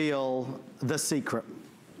to reveal the secret.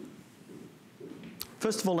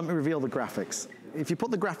 First of all, let me reveal the graphics. If you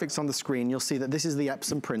put the graphics on the screen, you'll see that this is the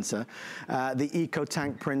Epson printer, the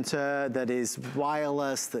EcoTank printer that is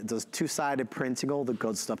wireless, that does two-sided printing, all the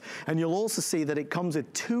good stuff. And you'll also see that it comes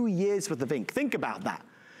with 2 years worth of ink. Think about that.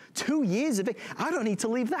 2 years of ink. I don't need to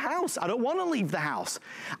leave the house. I don't want to leave the house.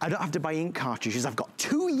 I don't have to buy ink cartridges. I've got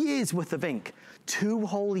 2 years worth of ink. 2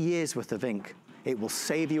 whole years worth of ink. It will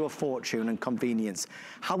save you a fortune and convenience.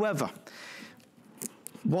 However,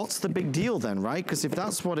 what's the big deal then, right? Because if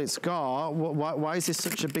that's what it's got, why is this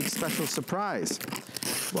such a big special surprise?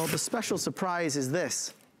 Well, the special surprise is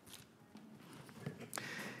this.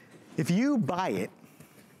 If you buy it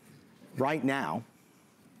right now,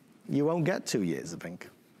 you won't get 2 years of ink.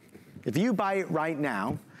 If you buy it right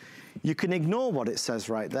now, you can ignore what it says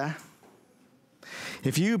right there.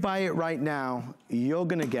 If you buy it right now, you're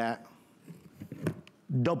gonna get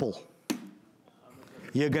double.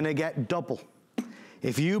 You're gonna get double.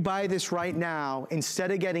 If you buy this right now, instead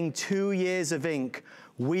of getting 2 years of ink,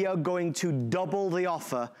 we are going to double the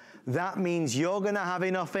offer. That means you're gonna have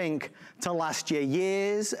enough ink to last you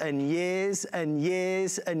years and years and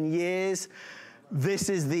years and years. This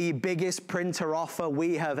is the biggest printer offer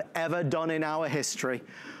we have ever done in our history.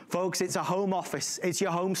 Folks, it's a home office, it's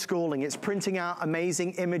your homeschooling, it's printing out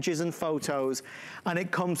amazing images and photos, and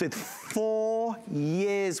it comes with 4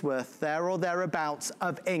 years worth, there or thereabouts,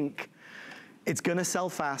 of ink. It's gonna sell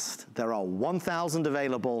fast. There are 1,000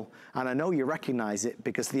 available, and I know you recognize it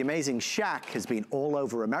because the amazing Shaq has been all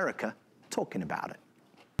over America talking about it.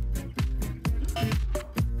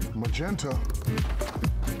 Magenta.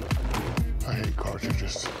 I hate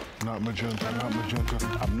cartridges. Not magenta, not magenta.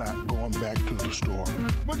 I'm not going back to the store.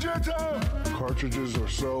 Magenta! Cartridges are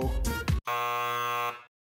so...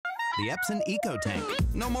 The Epson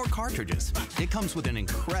EcoTank. No more cartridges. It comes with an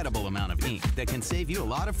incredible amount of ink that can save you a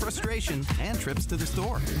lot of frustration and trips to the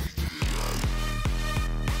store.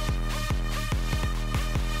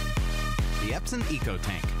 The Epson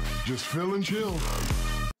EcoTank. Just fill and chill.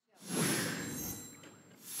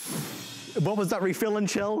 What was that, refill and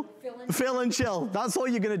chill? Fill and chill. That's all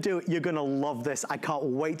you're gonna do. You're gonna love this. I can't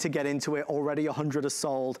wait to get into it. Already 100 are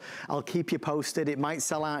sold. I'll keep you posted. It might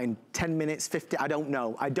sell out in 10 minutes, 50, I don't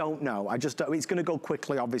know. I just don't, it's gonna go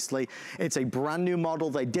quickly, obviously. It's a brand new model.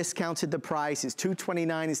 They discounted the price. It's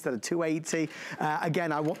 $229 instead of $280.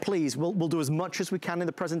 Again, please, we'll do as much as we can in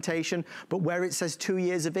the presentation, but where it says 2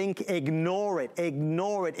 years of ink, ignore it,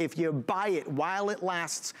 ignore it. If you buy it while it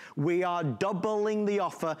lasts, we are doubling the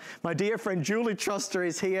offer. My dear friend Julie Truster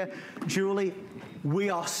is here. Julie, we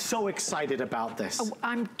are so excited about this. Oh,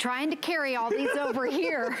 I'm trying to carry all these over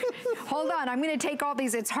here. Hold on, I'm gonna take all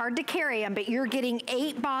these. It's hard to carry them, but you're getting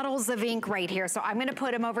 8 bottles of ink right here. So I'm gonna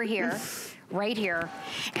put them over here. right here.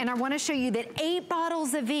 And I wanna show you that 8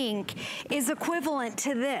 bottles of ink is equivalent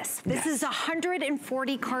to this. This is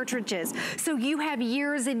 140 cartridges. So you have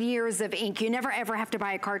years and years of ink. You never ever have to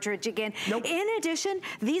buy a cartridge again. Nope. In addition,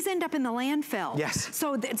 these end up in the landfill. Yes.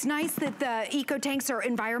 So it's nice that the eco tanks are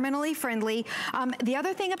environmentally friendly. The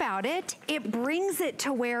other thing about it, it brings it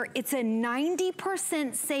to where it's a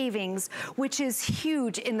 90% savings, which is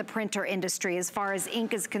huge in the printer industry as far as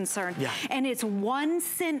ink is concerned. Yeah. And it's 1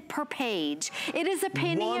 cent per page. It is a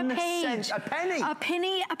penny a page. 1 cent a penny. A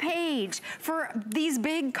penny a page for these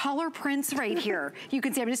big color prints right here. You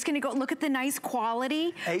can see, I'm just gonna go look at the nice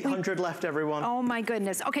quality. 800 left, everyone. Oh my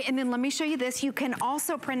goodness. Okay, and then let me show you this. You can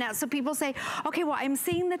also print out, so people say, okay, well, I'm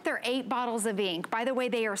seeing that there are 8 bottles of ink. By the way,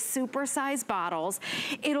 they are super-sized bottles.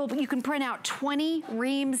 You can print out 20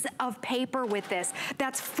 reams of paper with this.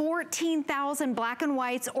 That's 14,000 black and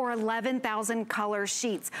whites or 11,000 color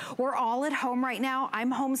sheets. We're all at home right now.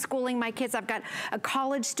 I'm homeschooling my kids. I've got a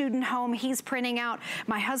college student home. He's printing out.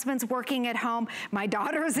 My husband's working at home. My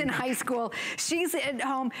daughter's in high school. She's at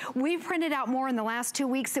home. We've printed out more in the last 2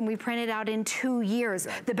 weeks than we printed out in 2 years.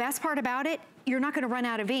 The best part about it, you're not gonna run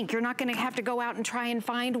out of ink. You're not gonna have to go out and try and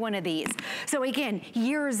find one of these. So again,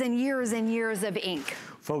 years and years and years of ink.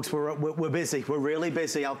 Folks, we're busy. We're really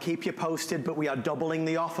busy. I'll keep you posted, but we are doubling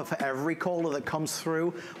the offer for every caller that comes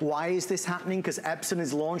through. Why is this happening? Because Epson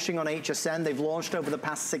is launching on HSN. They've launched over the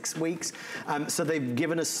past 6 weeks. So they've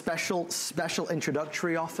given us special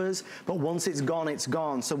introductory offers, but once it's gone, it's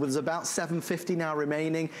gone. So there's about 750 now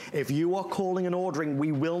remaining. If you are calling and ordering,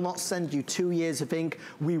 we will not send you 2 years of ink.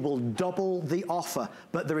 We will double the offer,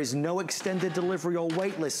 but there is no extended delivery or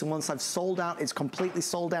wait list. And once I've sold out, it's completely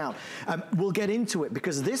sold out. We'll get into it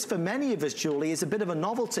because this, for many of us, Julie, is a bit of a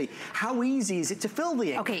novelty. How easy is it to fill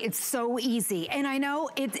the ink? Okay, it's so easy. And I know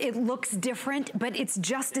it looks different, but it's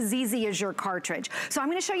just as easy as your cartridge. So I'm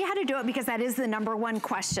gonna show you how to do it because that is the #1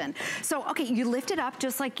 question. So, okay, you lift it up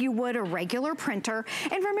just like you would a regular printer.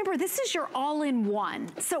 And remember, this is your all-in-one.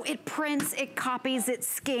 So it prints, it copies, it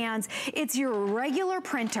scans. It's your regular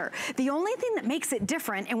printer. The only thing that makes it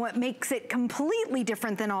different and what makes it completely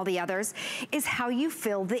different than all the others is how you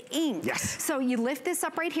fill the ink. Yes. So you lift this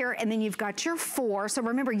up right here and then you've got your 4. So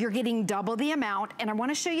remember, you're getting double the amount. And I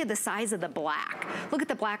wanna show you the size of the black. Look at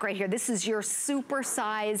the black right here. This is your super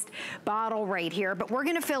sized bottle right here, but we're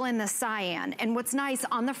gonna fill in the cyan. And what's nice,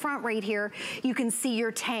 on the front right here, you can see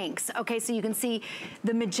your tanks. Okay, so you can see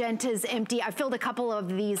the magenta's empty. I filled a couple of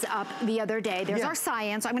these up the other day. There's our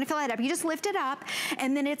cyan, so I'm gonna fill that up. You just lift it up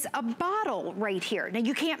and then it's a bottle right here. Now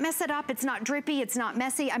you can't mess it up. It's not drippy, it's not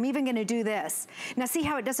messy. I'm even gonna do this. Now see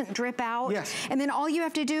how it doesn't drip out? Yes. And then all you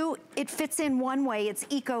have to do, it fits in one way. It's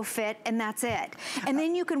eco-fit and that's it. And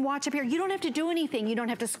then you can watch up here. You don't have to do anything. You don't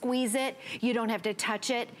have to squeeze it. You don't have to touch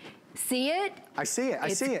it. See it? I see it, I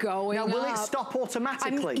see it. It's going now, will up. it stop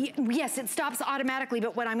automatically? Yes, it stops automatically,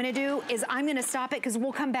 but what I'm gonna do is I'm gonna stop it because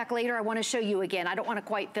we'll come back later. I wanna show you again. I don't wanna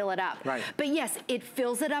quite fill it up. Right. But yes, it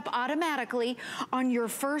fills it up automatically. On your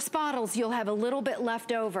first bottles, you'll have a little bit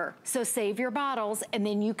left over. So save your bottles and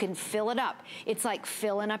then you can fill it up. It's like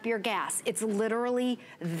filling up your gas. It's literally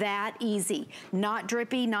that easy. Not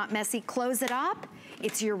drippy, not messy. Close it up.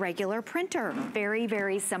 It's your regular printer. Very,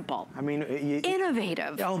 very simple. I mean,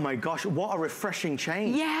 innovative. Oh my gosh, what a refreshing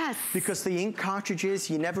change. Yes. Because the ink cartridges,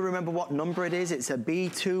 you never remember what number it is. It's a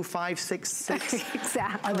B2566.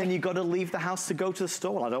 Exactly. And then you got to leave the house to go to the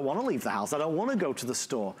store. I don't want to leave the house. I don't want to go to the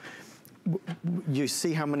store. You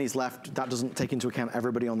see how many's left. That doesn't take into account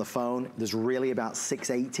everybody on the phone. There's really about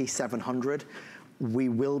 680, 700. We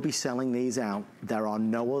will be selling these out. There are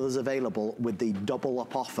no others available with the double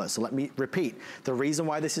up offer. So let me repeat, the reason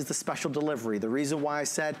why this is the special delivery, the reason why I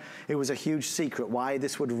said it was a huge secret, why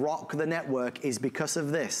this would rock the network is because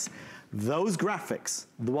of this. Those graphics,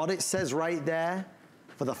 what it says right there,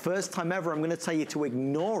 for the first time ever, I'm gonna tell you to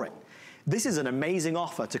ignore it. This is an amazing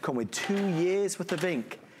offer to come with 2 years worth of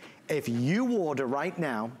ink. If you order right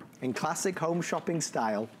now in classic home shopping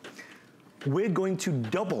style, we're going to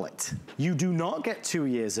double it. You do not get 2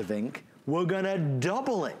 years of ink. We're gonna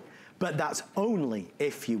double it. But that's only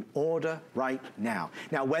if you order right now.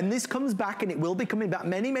 Now, when this comes back, and it will be coming back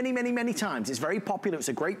many, many, many, many times, it's very popular. It's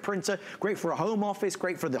a great printer, great for a home office,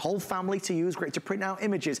 great for the whole family to use, great to print out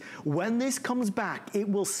images. When this comes back, it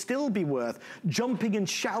will still be worth jumping and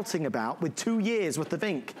shouting about with 2 years worth of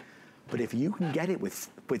ink. But if you can get it with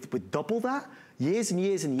double that, years and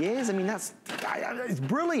years and years. I mean, it's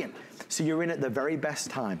brilliant. So you're in at the very best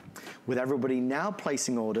time, with everybody now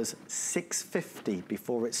placing orders $650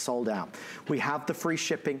 before it's sold out. We have the free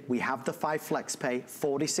shipping, we have the 5 flex pay,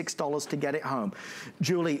 $46 to get it home.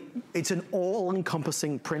 Julie, it's an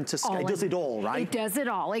all-encompassing printer. It does it all, right? It does it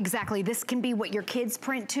all, exactly. This can be what your kids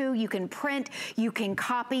print to. You can print, you can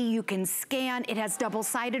copy, you can scan. It has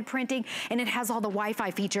double-sided printing, and it has all the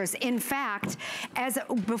Wi-Fi features. In fact,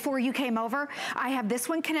 before you came over, I have this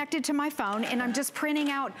one connected to my phone, and I'm just printing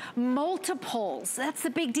out multiples. That's the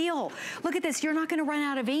big deal. Look at this, you're not gonna run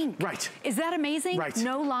out of ink. Right. Is that amazing? Right.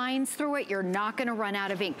 No lines through it, you're not gonna run out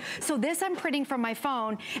of ink. So this I'm printing from my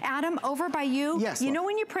phone. Adam, over by you, yes, you know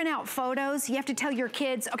when you print out photos, you have to tell your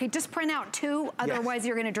kids, okay, just print out 2, otherwise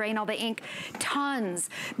you're gonna drain all the ink. Tons.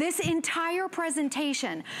 This entire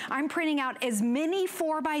presentation, I'm printing out as many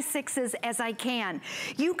 4x6s as I can.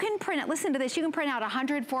 You can print it, listen to this, you can print out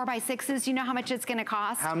 100 4x6s. You know how much it's gonna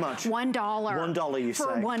cost? How much? $1. $1, you say.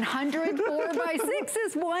 For 100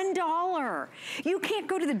 4x6s, $1. You can't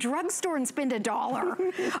go to the drugstore and spend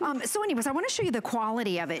 $1. So anyways, I wanna show you the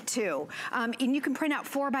quality of it too. And you can print out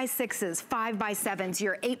 4x6s, 5x7s,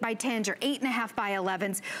 your 8x10s, your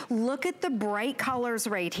 8.5x11s. Look at the bright colors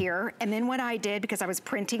right here. And then what I did, because I was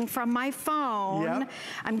printing from my phone,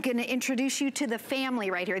 I'm gonna introduce you to the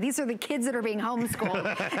family right here. These are the kids that are being homeschooled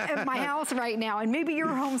at my house right now. And maybe you're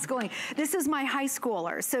homeschooling. This is my high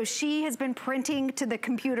schooler. So she has been printing to the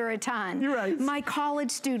computer a ton. You're right. My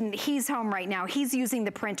college student, he's home right now. He's using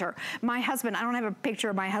the printer. My husband, I don't have a picture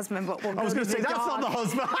of my husband, but we'll go I was to gonna say, that's not the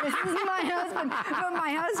husband. This is my husband. But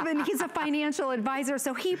my husband, he's a financial advisor,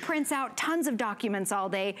 so he prints out tons of documents all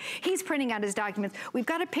day. He's printing out his documents. We've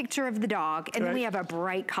got a picture of the dog, and then we have a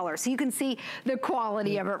bright color. So you can see the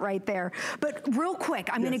quality of it right there. But real quick,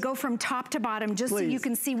 I'm gonna go from top to bottom just so you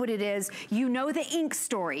can see what it is. You know the ink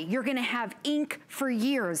story. You're gonna have ink for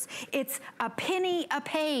years. It's a penny a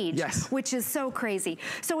page, which is so crazy.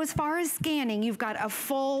 So as far as scanning, you've got a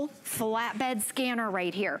full flatbed scanner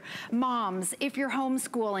right here. Moms, if you're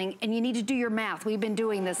homeschooling and you need to do your math, we've been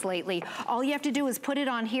doing this lately, all you have to do is put it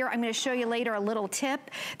on here. I'm gonna show you later a little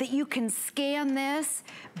tip that you can scan this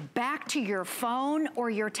back to your phone or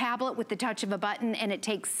your tablet with the touch of a button, and it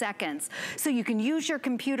takes seconds. So you can use your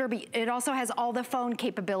computer, but it also has all the phone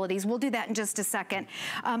capabilities. We'll do that in just a second.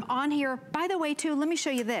 On here, by the way too, let me show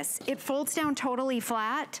you this. It folds down totally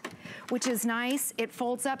flat, which is nice. It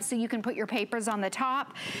folds up so you can put your papers on the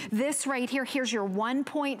top. This right here, here's your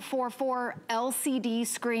 1.44 LCD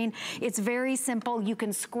screen. It's very simple. You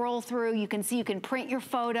can scroll through, you can see, you can print your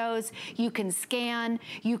photos, you can scan,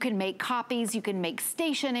 you can make copies, you can make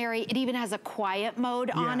stationery. It even has a quiet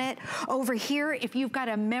mode on it. Over here, if you've got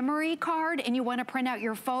a memory card and you want to print out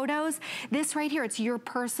your photos, this right here, it's your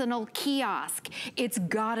personal kiosk. It's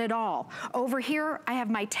got it all. Over here, I have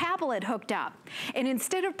my tablet hooked up. And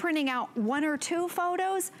instead of printing out 1 or 2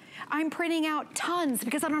 photos, I'm printing out tons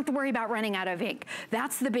because I don't have to worry about running out of ink.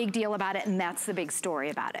 That's the big deal about it, and that's the big story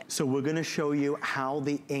about it. So we're gonna show you how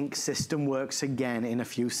the ink system works again in a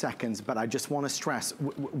few seconds, but I just wanna stress,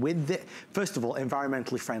 with the, first of all,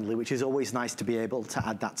 environmentally friendly, which is always nice to be able to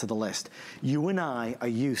add that to the list. You and I are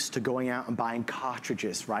used to going out and buying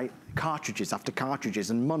cartridges, right? Cartridges after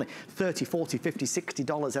cartridges and money, $30, $40, $50,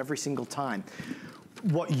 $60 every single time.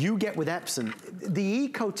 What you get with Epson, the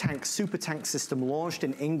EcoTank Super Tank system launched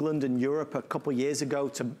in England and Europe a couple years ago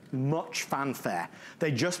to much fanfare. They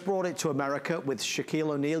just brought it to America with Shaquille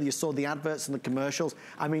O'Neal. You saw the adverts and the commercials.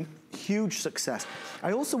 I mean, huge success.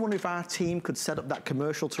 I also wonder if our team could set up that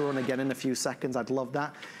commercial to run again in a few seconds. I'd love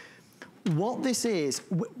that. What this is,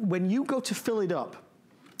 when you go to fill it up,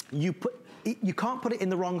 you can't put it in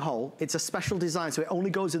the wrong hole. It's a special design, so it only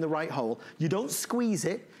goes in the right hole. You don't squeeze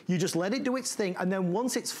it, you just let it do its thing, and then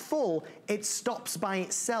once it's full, it stops by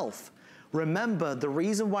itself. Remember, the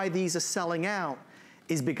reason why these are selling out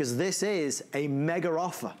is because this is a mega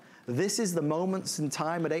offer. This is the moments in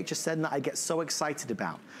time at HSN that I get so excited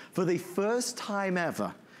about. For the first time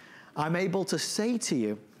ever, I'm able to say to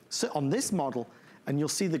you, so on this model, and you'll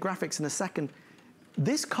see the graphics in a second,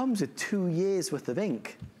 this comes with 2 years worth of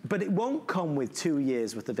ink, but it won't come with 2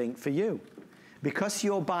 years worth of ink for you. Because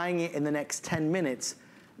you're buying it in the next 10 minutes,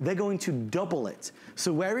 they're going to double it.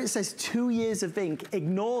 So where it says 2 years of ink,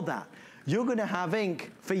 ignore that. you're gonna have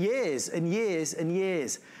ink for years and years and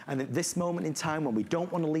years. And at this moment in time when we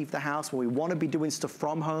don't wanna leave the house, when we wanna be doing stuff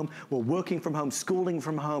from home, we're working from home, schooling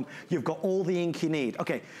from home, you've got all the ink you need.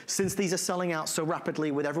 Okay, since these are selling out so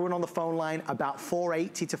rapidly with everyone on the phone line, about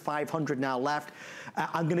 480 to 500 now left,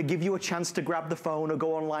 I'm gonna give you a chance to grab the phone or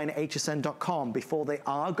go online at hsn.com before they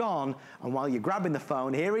are gone. And while you're grabbing the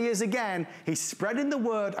phone, here he is again. He's spreading the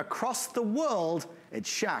word across the world. It's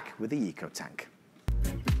Shaq with the Eco Tank.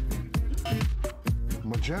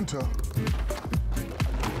 Magenta.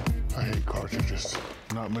 I hate cartridges.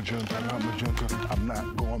 Not magenta, not magenta. I'm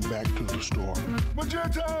not going back to the store.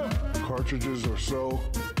 Magenta! Cartridges are so...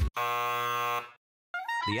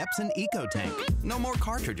 The Epson Eco Tank. No more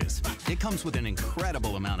cartridges. It comes with an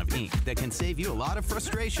incredible amount of ink that can save you a lot of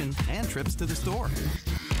frustration and trips to the store.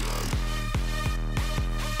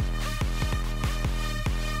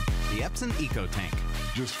 The Epson Eco Tank.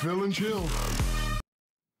 Just fill and chill.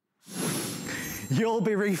 You'll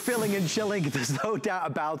be refilling and chilling, there's no doubt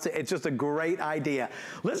about it. It's just a great idea.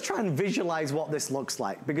 Let's try and visualize what this looks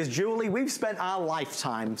like. Because Julie, we've spent our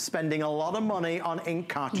lifetime spending a lot of money on ink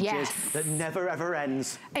cartridges that never ever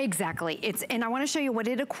ends. Exactly, and I wanna show you what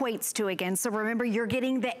it equates to again. So remember, you're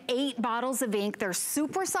getting the 8 bottles of ink. They're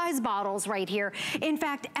supersized bottles right here. In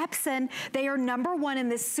fact, Epson, they are #1 in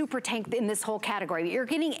this super tank in this whole category. You're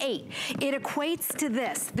getting 8. It equates to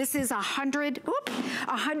this. This is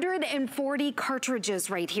 140 cartridges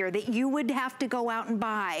right here that you would have to go out and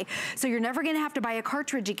buy. So you're never gonna have to buy a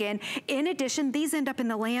cartridge again. In addition, these end up in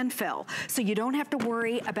the landfill. So you don't have to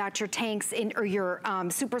worry about your tanks or your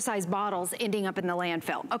supersized bottles ending up in the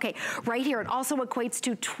landfill. Okay, right here, it also equates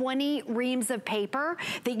to 20 reams of paper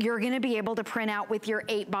that you're gonna be able to print out with your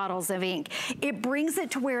 8 bottles of ink. It brings it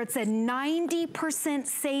to where it's a 90%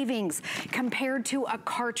 savings compared to a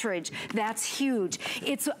cartridge. That's huge.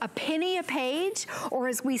 It's a penny a page, or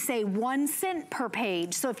as we say, 1 cent per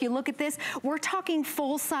page. So if you look at this, we're talking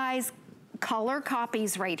full-size color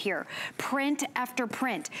copies right here. Print after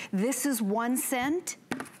print. This is 1 cent.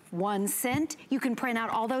 1 cent. You can print out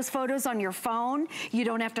all those photos on your phone. You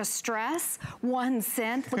don't have to stress. 1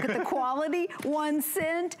 cent. Look at the quality. 1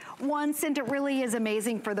 cent. 1 cent. It really is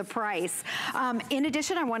amazing for the price. In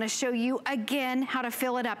addition, I want to show you again how to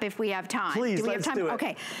fill it up if we have time. Please, do we let's have time? do it.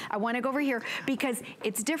 Okay. I want to go over here because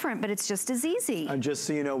it's different, but it's just as easy. And just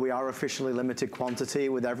so you know, we are officially limited quantity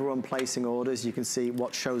with everyone placing orders. You can see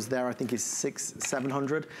what shows there, I think is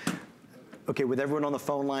 700. Okay, with everyone on the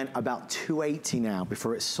phone line, about 280 now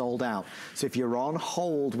before it's sold out. So if you're on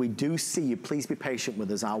hold, we do see you. Please be patient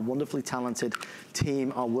with us. Our wonderfully talented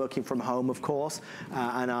team are working from home, of course,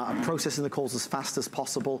 and are processing the calls as fast as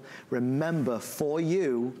possible. Remember, for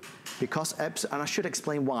you, because Epson, and I should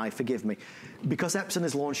explain why, forgive me, because Epson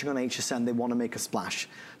is launching on HSN, they want to make a splash.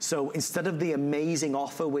 So instead of the amazing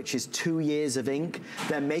offer, which is 2 years of ink,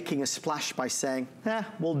 they're making a splash by saying,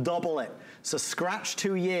 we'll double it. So scratch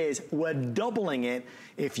 2 years, we're doubling it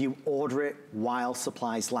if you order it while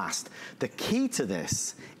supplies last. The key to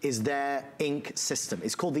this is their ink system.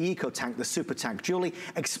 It's called the Eco Tank, the Super Tank. Julie,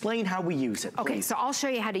 explain how we use it, please. Okay, so I'll show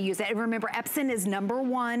you how to use it. And remember, Epson is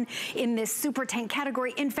 #1 in this Super Tank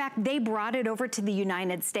category. In fact, they brought it over to the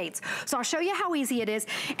United States. So I'll show you how easy it is.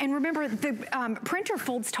 And remember, the printer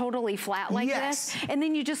folds totally flat like this. And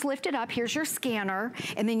then you just lift it up. Here's your scanner.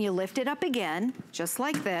 And then you lift it up again, just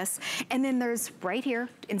like this. And then there's right here,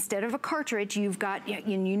 instead of a cartridge, you've got,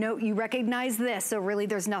 you recognize this. So really,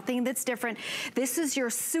 there's nothing that's different. This is your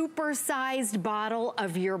super-sized bottle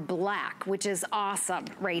of your black, which is awesome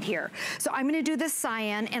right here. So I'm gonna do the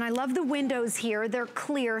cyan, and I love the windows here. They're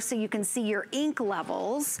clear, so you can see your ink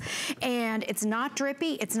levels. And it's not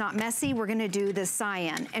drippy, it's not messy. We're gonna do the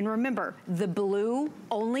cyan. And remember, the blue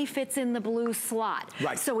only fits in the blue slot.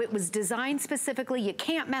 Right. So it was designed specifically. You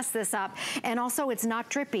can't mess this up. And also, it's not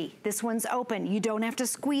drippy. This one's open. You don't have to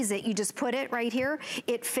squeeze it. You just put it right here.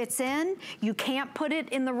 It fits in. You can't put it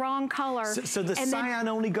in the wrong color. So the cyan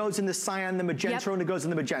only goes in the cyan, the magenta only goes in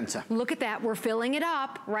the magenta. Look at that. We're filling it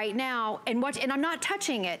up right now. And watch, and I'm not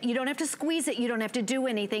touching it. You don't have to squeeze it. You don't have to do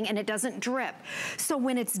anything, and it doesn't drip. So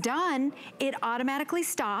when it's done, it automatically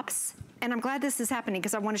stops. And I'm glad this is happening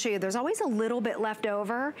because I want to show you there's always a little bit left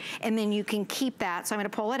over, and then you can keep that. So I'm going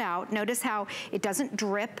to pull it out. Notice how it doesn't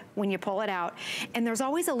drip when you pull it out. And there's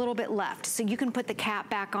always a little bit left. So you can put the cap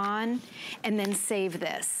back on and then save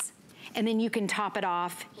this. and then you can top it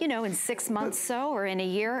off, you know, in 6 months or in a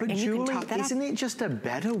year, and Julie, you can top that off. Isn't it just a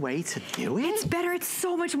better way to do it? It's better. It's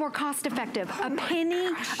so much more cost effective. A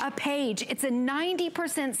penny a page. It's a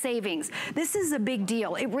 90% savings. This is a big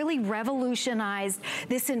deal. It really revolutionized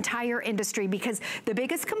this entire industry because the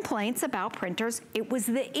biggest complaints about printers, it was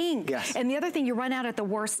the ink. Yes. And the other thing, you run out at the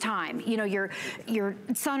worst time. You know, your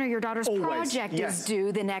son or your daughter's project is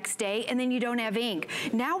due the next day, and then you don't have ink.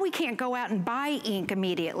 Now we can't go out and buy ink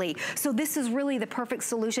immediately. So this is really the perfect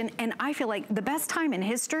solution, and I feel like the best time in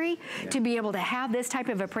history to be able to have this type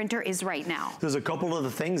of a printer is right now. There's a couple of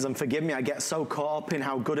the things, and forgive me, I get so caught up in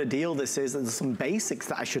how good a deal this is, and there's some basics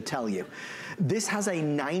that I should tell you. This has a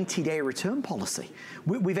 90-day return policy.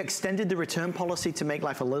 We've extended the return policy to make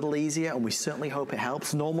life a little easier, and we certainly hope it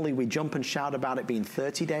helps. Normally, we jump and shout about it being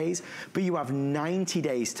 30 days, but you have 90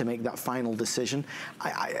 days to make that final decision.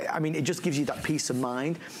 I mean, it just gives you that peace of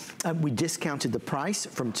mind. We discounted the price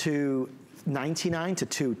from $299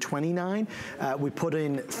 to $229. We put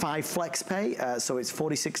in 5 flex pay, so it's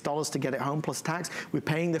 $46 to get it home plus tax. We're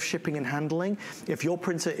paying the shipping and handling. If your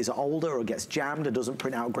printer is older or gets jammed or doesn't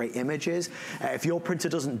print out great images, if your printer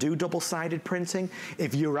doesn't do double-sided printing,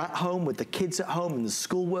 if you're at home with the kids at home and the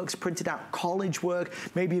schoolwork's printed out, college work,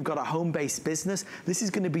 maybe you've got a home-based business, this is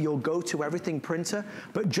going to be your go-to everything printer.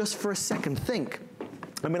 But just for a second, think.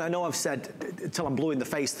 I mean, I know I've said till I'm blue in the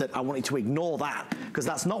face that I want you to ignore that, because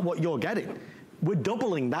that's not what you're getting. We're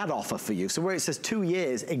doubling that offer for you. So where it says 2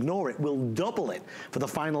 years, ignore it. We'll double it for the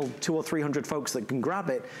final 200 or 300 folks that can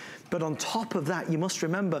grab it. But on top of that, you must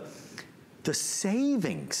remember the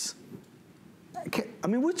savings. I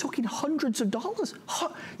mean, we're talking hundreds of dollars.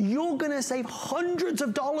 You're gonna save hundreds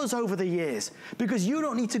of dollars over the years because you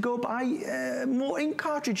don't need to go buy more ink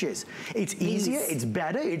cartridges. It's easier, it's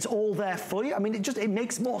better, it's all there for you. I mean, it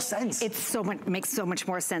makes more sense. It's so much, makes so much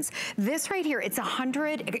more sense. This right here, it's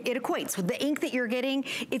 100, it equates with the ink that you're getting.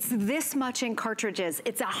 It's this much in cartridges.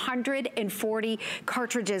 It's 140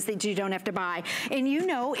 cartridges that you don't have to buy. And you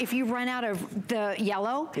know, if you run out of the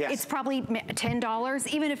yellow, it's probably $10.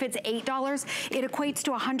 Even if it's $8, it equates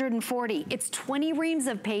to 140. It's 20 reams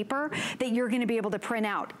of paper that you're gonna be able to print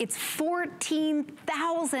out. It's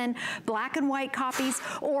 14,000 black and white copies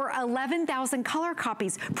or 11,000 color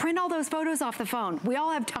copies. Print all those photos off the phone. We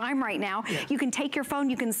all have time right now. You can take your phone,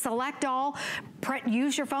 you can select all, print,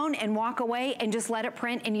 use your phone and walk away and just let it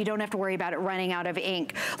print, and you don't have to worry about it running out of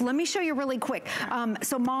ink. Let me show you really quick.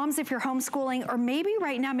 So moms, if you're homeschooling, or maybe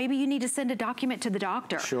right now, maybe you need to send a document to the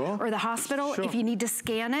doctor or the hospital. If you need to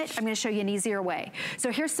scan it, I'm gonna show you an easier way.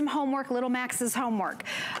 So here's some homework, little Max's homework.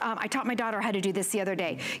 I taught my daughter how to do this the other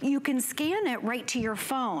day. You can scan it right to your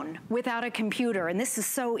phone without a computer, and this is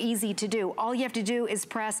so easy to do. All you have to do is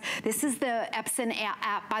press, this is the Epson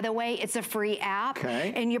app, by the way. It's a free app.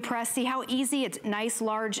 And you press, see how easy? It's nice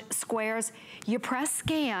large squares. You press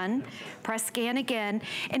scan again,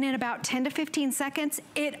 and in about 10 to 15 seconds,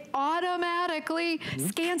 it automatically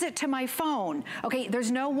scans it to my phone. Okay,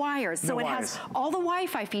 there's no wires. So it has all the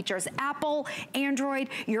Wi-Fi features, Apple, Android,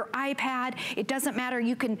 your iPad. It doesn't matter.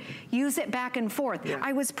 You can use it back and forth.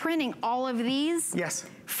 I was printing all of these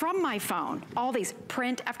from my phone. All these,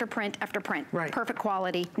 print after print after print. Perfect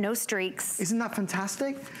quality, no streaks. Isn't that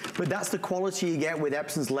fantastic? But that's the quality you get with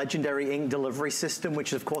Epson's legendary ink delivery system,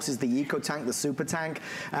 which of course is the Eco Tank, the Super Tank.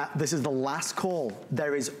 This is the last call.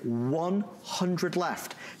 There is 100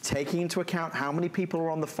 left. Taking into account how many people are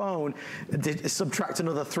on the phone, subtract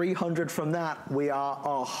another 300 from that, we are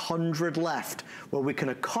 100 left where we can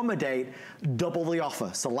accommodate double the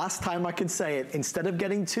offer. So last time I can say it, instead of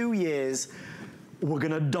getting 2 years, we're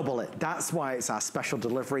gonna double it. That's why it's our special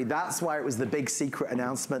delivery. That's why it was the big secret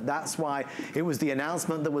announcement. That's why it was the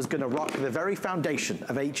announcement that was gonna rock the very foundation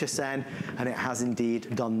of HSN, and it has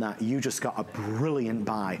indeed done that. You just got a brilliant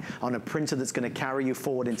buy on a printer that's gonna carry you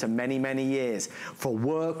forward into many, many years. For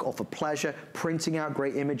work or for pleasure, printing out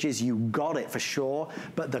great images, you got it for sure,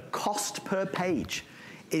 but the cost per page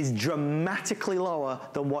is dramatically lower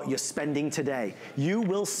than what you're spending today. You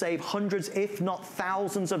will save hundreds, if not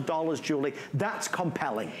thousands of dollars, Julie. That's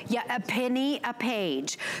compelling. Yeah, a penny a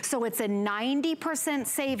page. So it's a 90%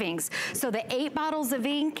 savings. So the 8 bottles of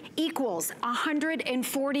ink equals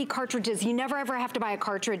 140 cartridges. You never ever have to buy a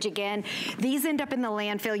cartridge again. These end up in the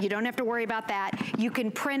landfill. You don't have to worry about that. You can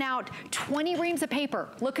print out 20 reams of paper.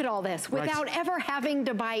 Look at all this without ever having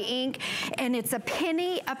to buy ink. And it's a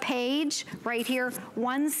penny a page right here.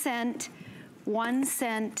 1 cent, 1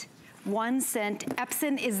 cent, 1 cent.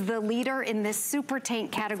 Epson is the leader in this super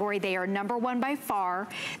tank category. They are #1 by far.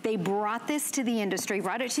 They brought this to the industry,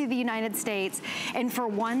 brought it to the United States, and for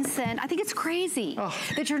 1 cent, I think it's crazy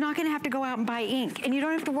that you're not gonna have to go out and buy ink, and you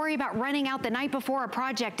don't have to worry about running out the night before a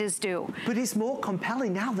project is due. But it's more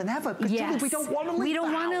compelling now than ever, because yes. we don't want to leave. We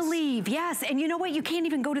don't want to leave, yes. And you know what? You can't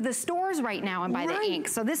even go to the stores right now and buy the ink.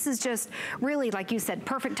 So this is just really, like you said,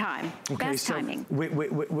 perfect time. Okay, best timing.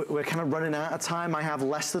 We're kind of running out of time. I have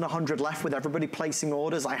less than 100 left with everybody placing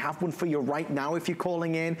orders. I have one for you right now if you're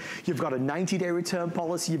calling in. You've got a 90-day return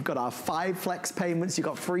policy. You've got our 5 flex payments. You've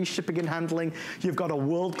got free shipping and handling. You've got a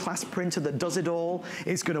world-class printer that does it all.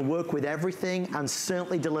 It's going to work with everything and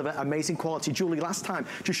certainly deliver amazing quality. Julie, last time,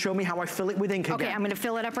 just show me how I fill it with ink again. Okay, I'm going to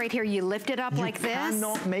fill it up right here. You lift it up like this. You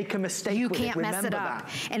cannot make a mistake with it. You can't mess it up.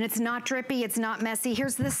 And it's not drippy. It's not messy.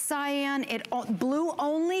 Here's the cyan. Blue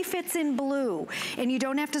only fits in blue. And you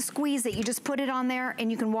don't have to squeeze it. You just put it on there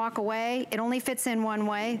and you can walk away. It only fits in one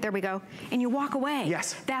way. There we go. And you walk away.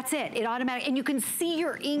 Yes. That's it. It automatically, and you can see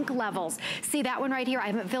your ink levels. See that one right here? I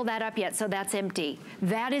haven't filled that up yet, so that's empty.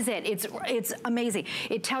 That is it. It's amazing.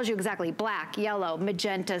 It tells you exactly black, yellow,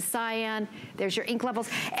 magenta, cyan. There's your ink levels.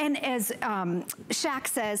 And as Shaq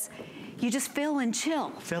says, you just fill and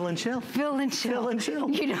chill. Fill and chill. Fill and chill. Fill and chill.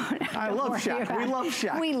 You don't I love Shaq. We love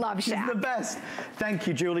Shaq. We love Shaq. He's the best. Thank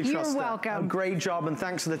you, Julie Truster. You're welcome. A great job, and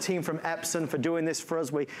thanks to the team from Epson for doing this for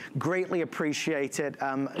us. We greatly appreciate it.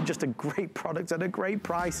 Just a great product at a great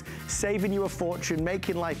price, saving you a fortune,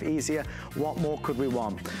 making life easier. What more could we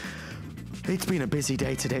want? It's been a busy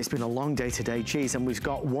day today. It's been a long day today, geez, and we've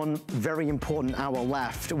got one very important hour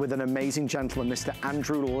left with an amazing gentleman. Mr.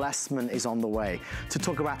 Andrew Lessman is on the way to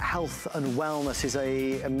talk about health and wellness, his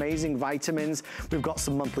amazing vitamins. We've got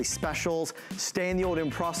some monthly specials. Stay in the ordering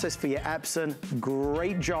process for your Epson.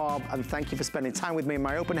 Great job, and thank you for spending time with me in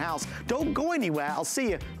my open house. Don't go anywhere. I'll see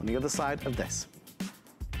you on the other side of this.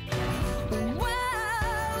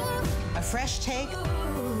 A fresh take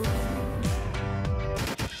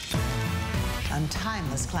on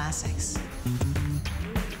timeless classics.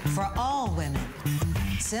 For all women,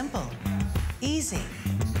 simple, easy,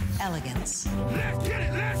 elegance. Let's get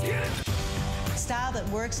it, let's get it! Style that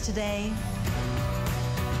works today,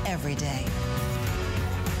 every day.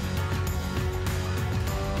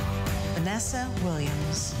 Vanessa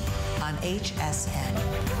Williams on HSN.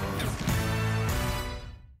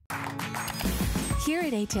 Here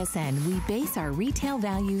at HSN, we base our retail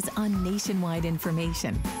values on nationwide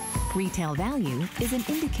information. Retail value is an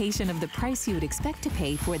indication of the price you would expect to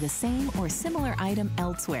pay for the same or similar item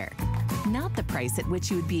elsewhere, not the price at which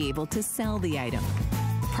you would be able to sell the item.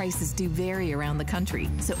 Prices do vary around the country,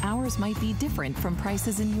 so ours might be different from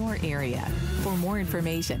prices in your area. For more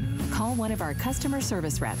information, call one of our customer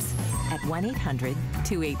service reps at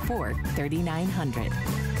 1-800-284-3900.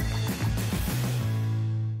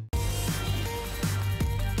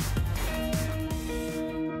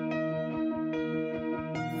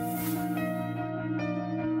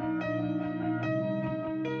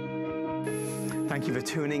 Thank you for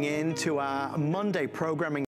tuning in to our Monday programming.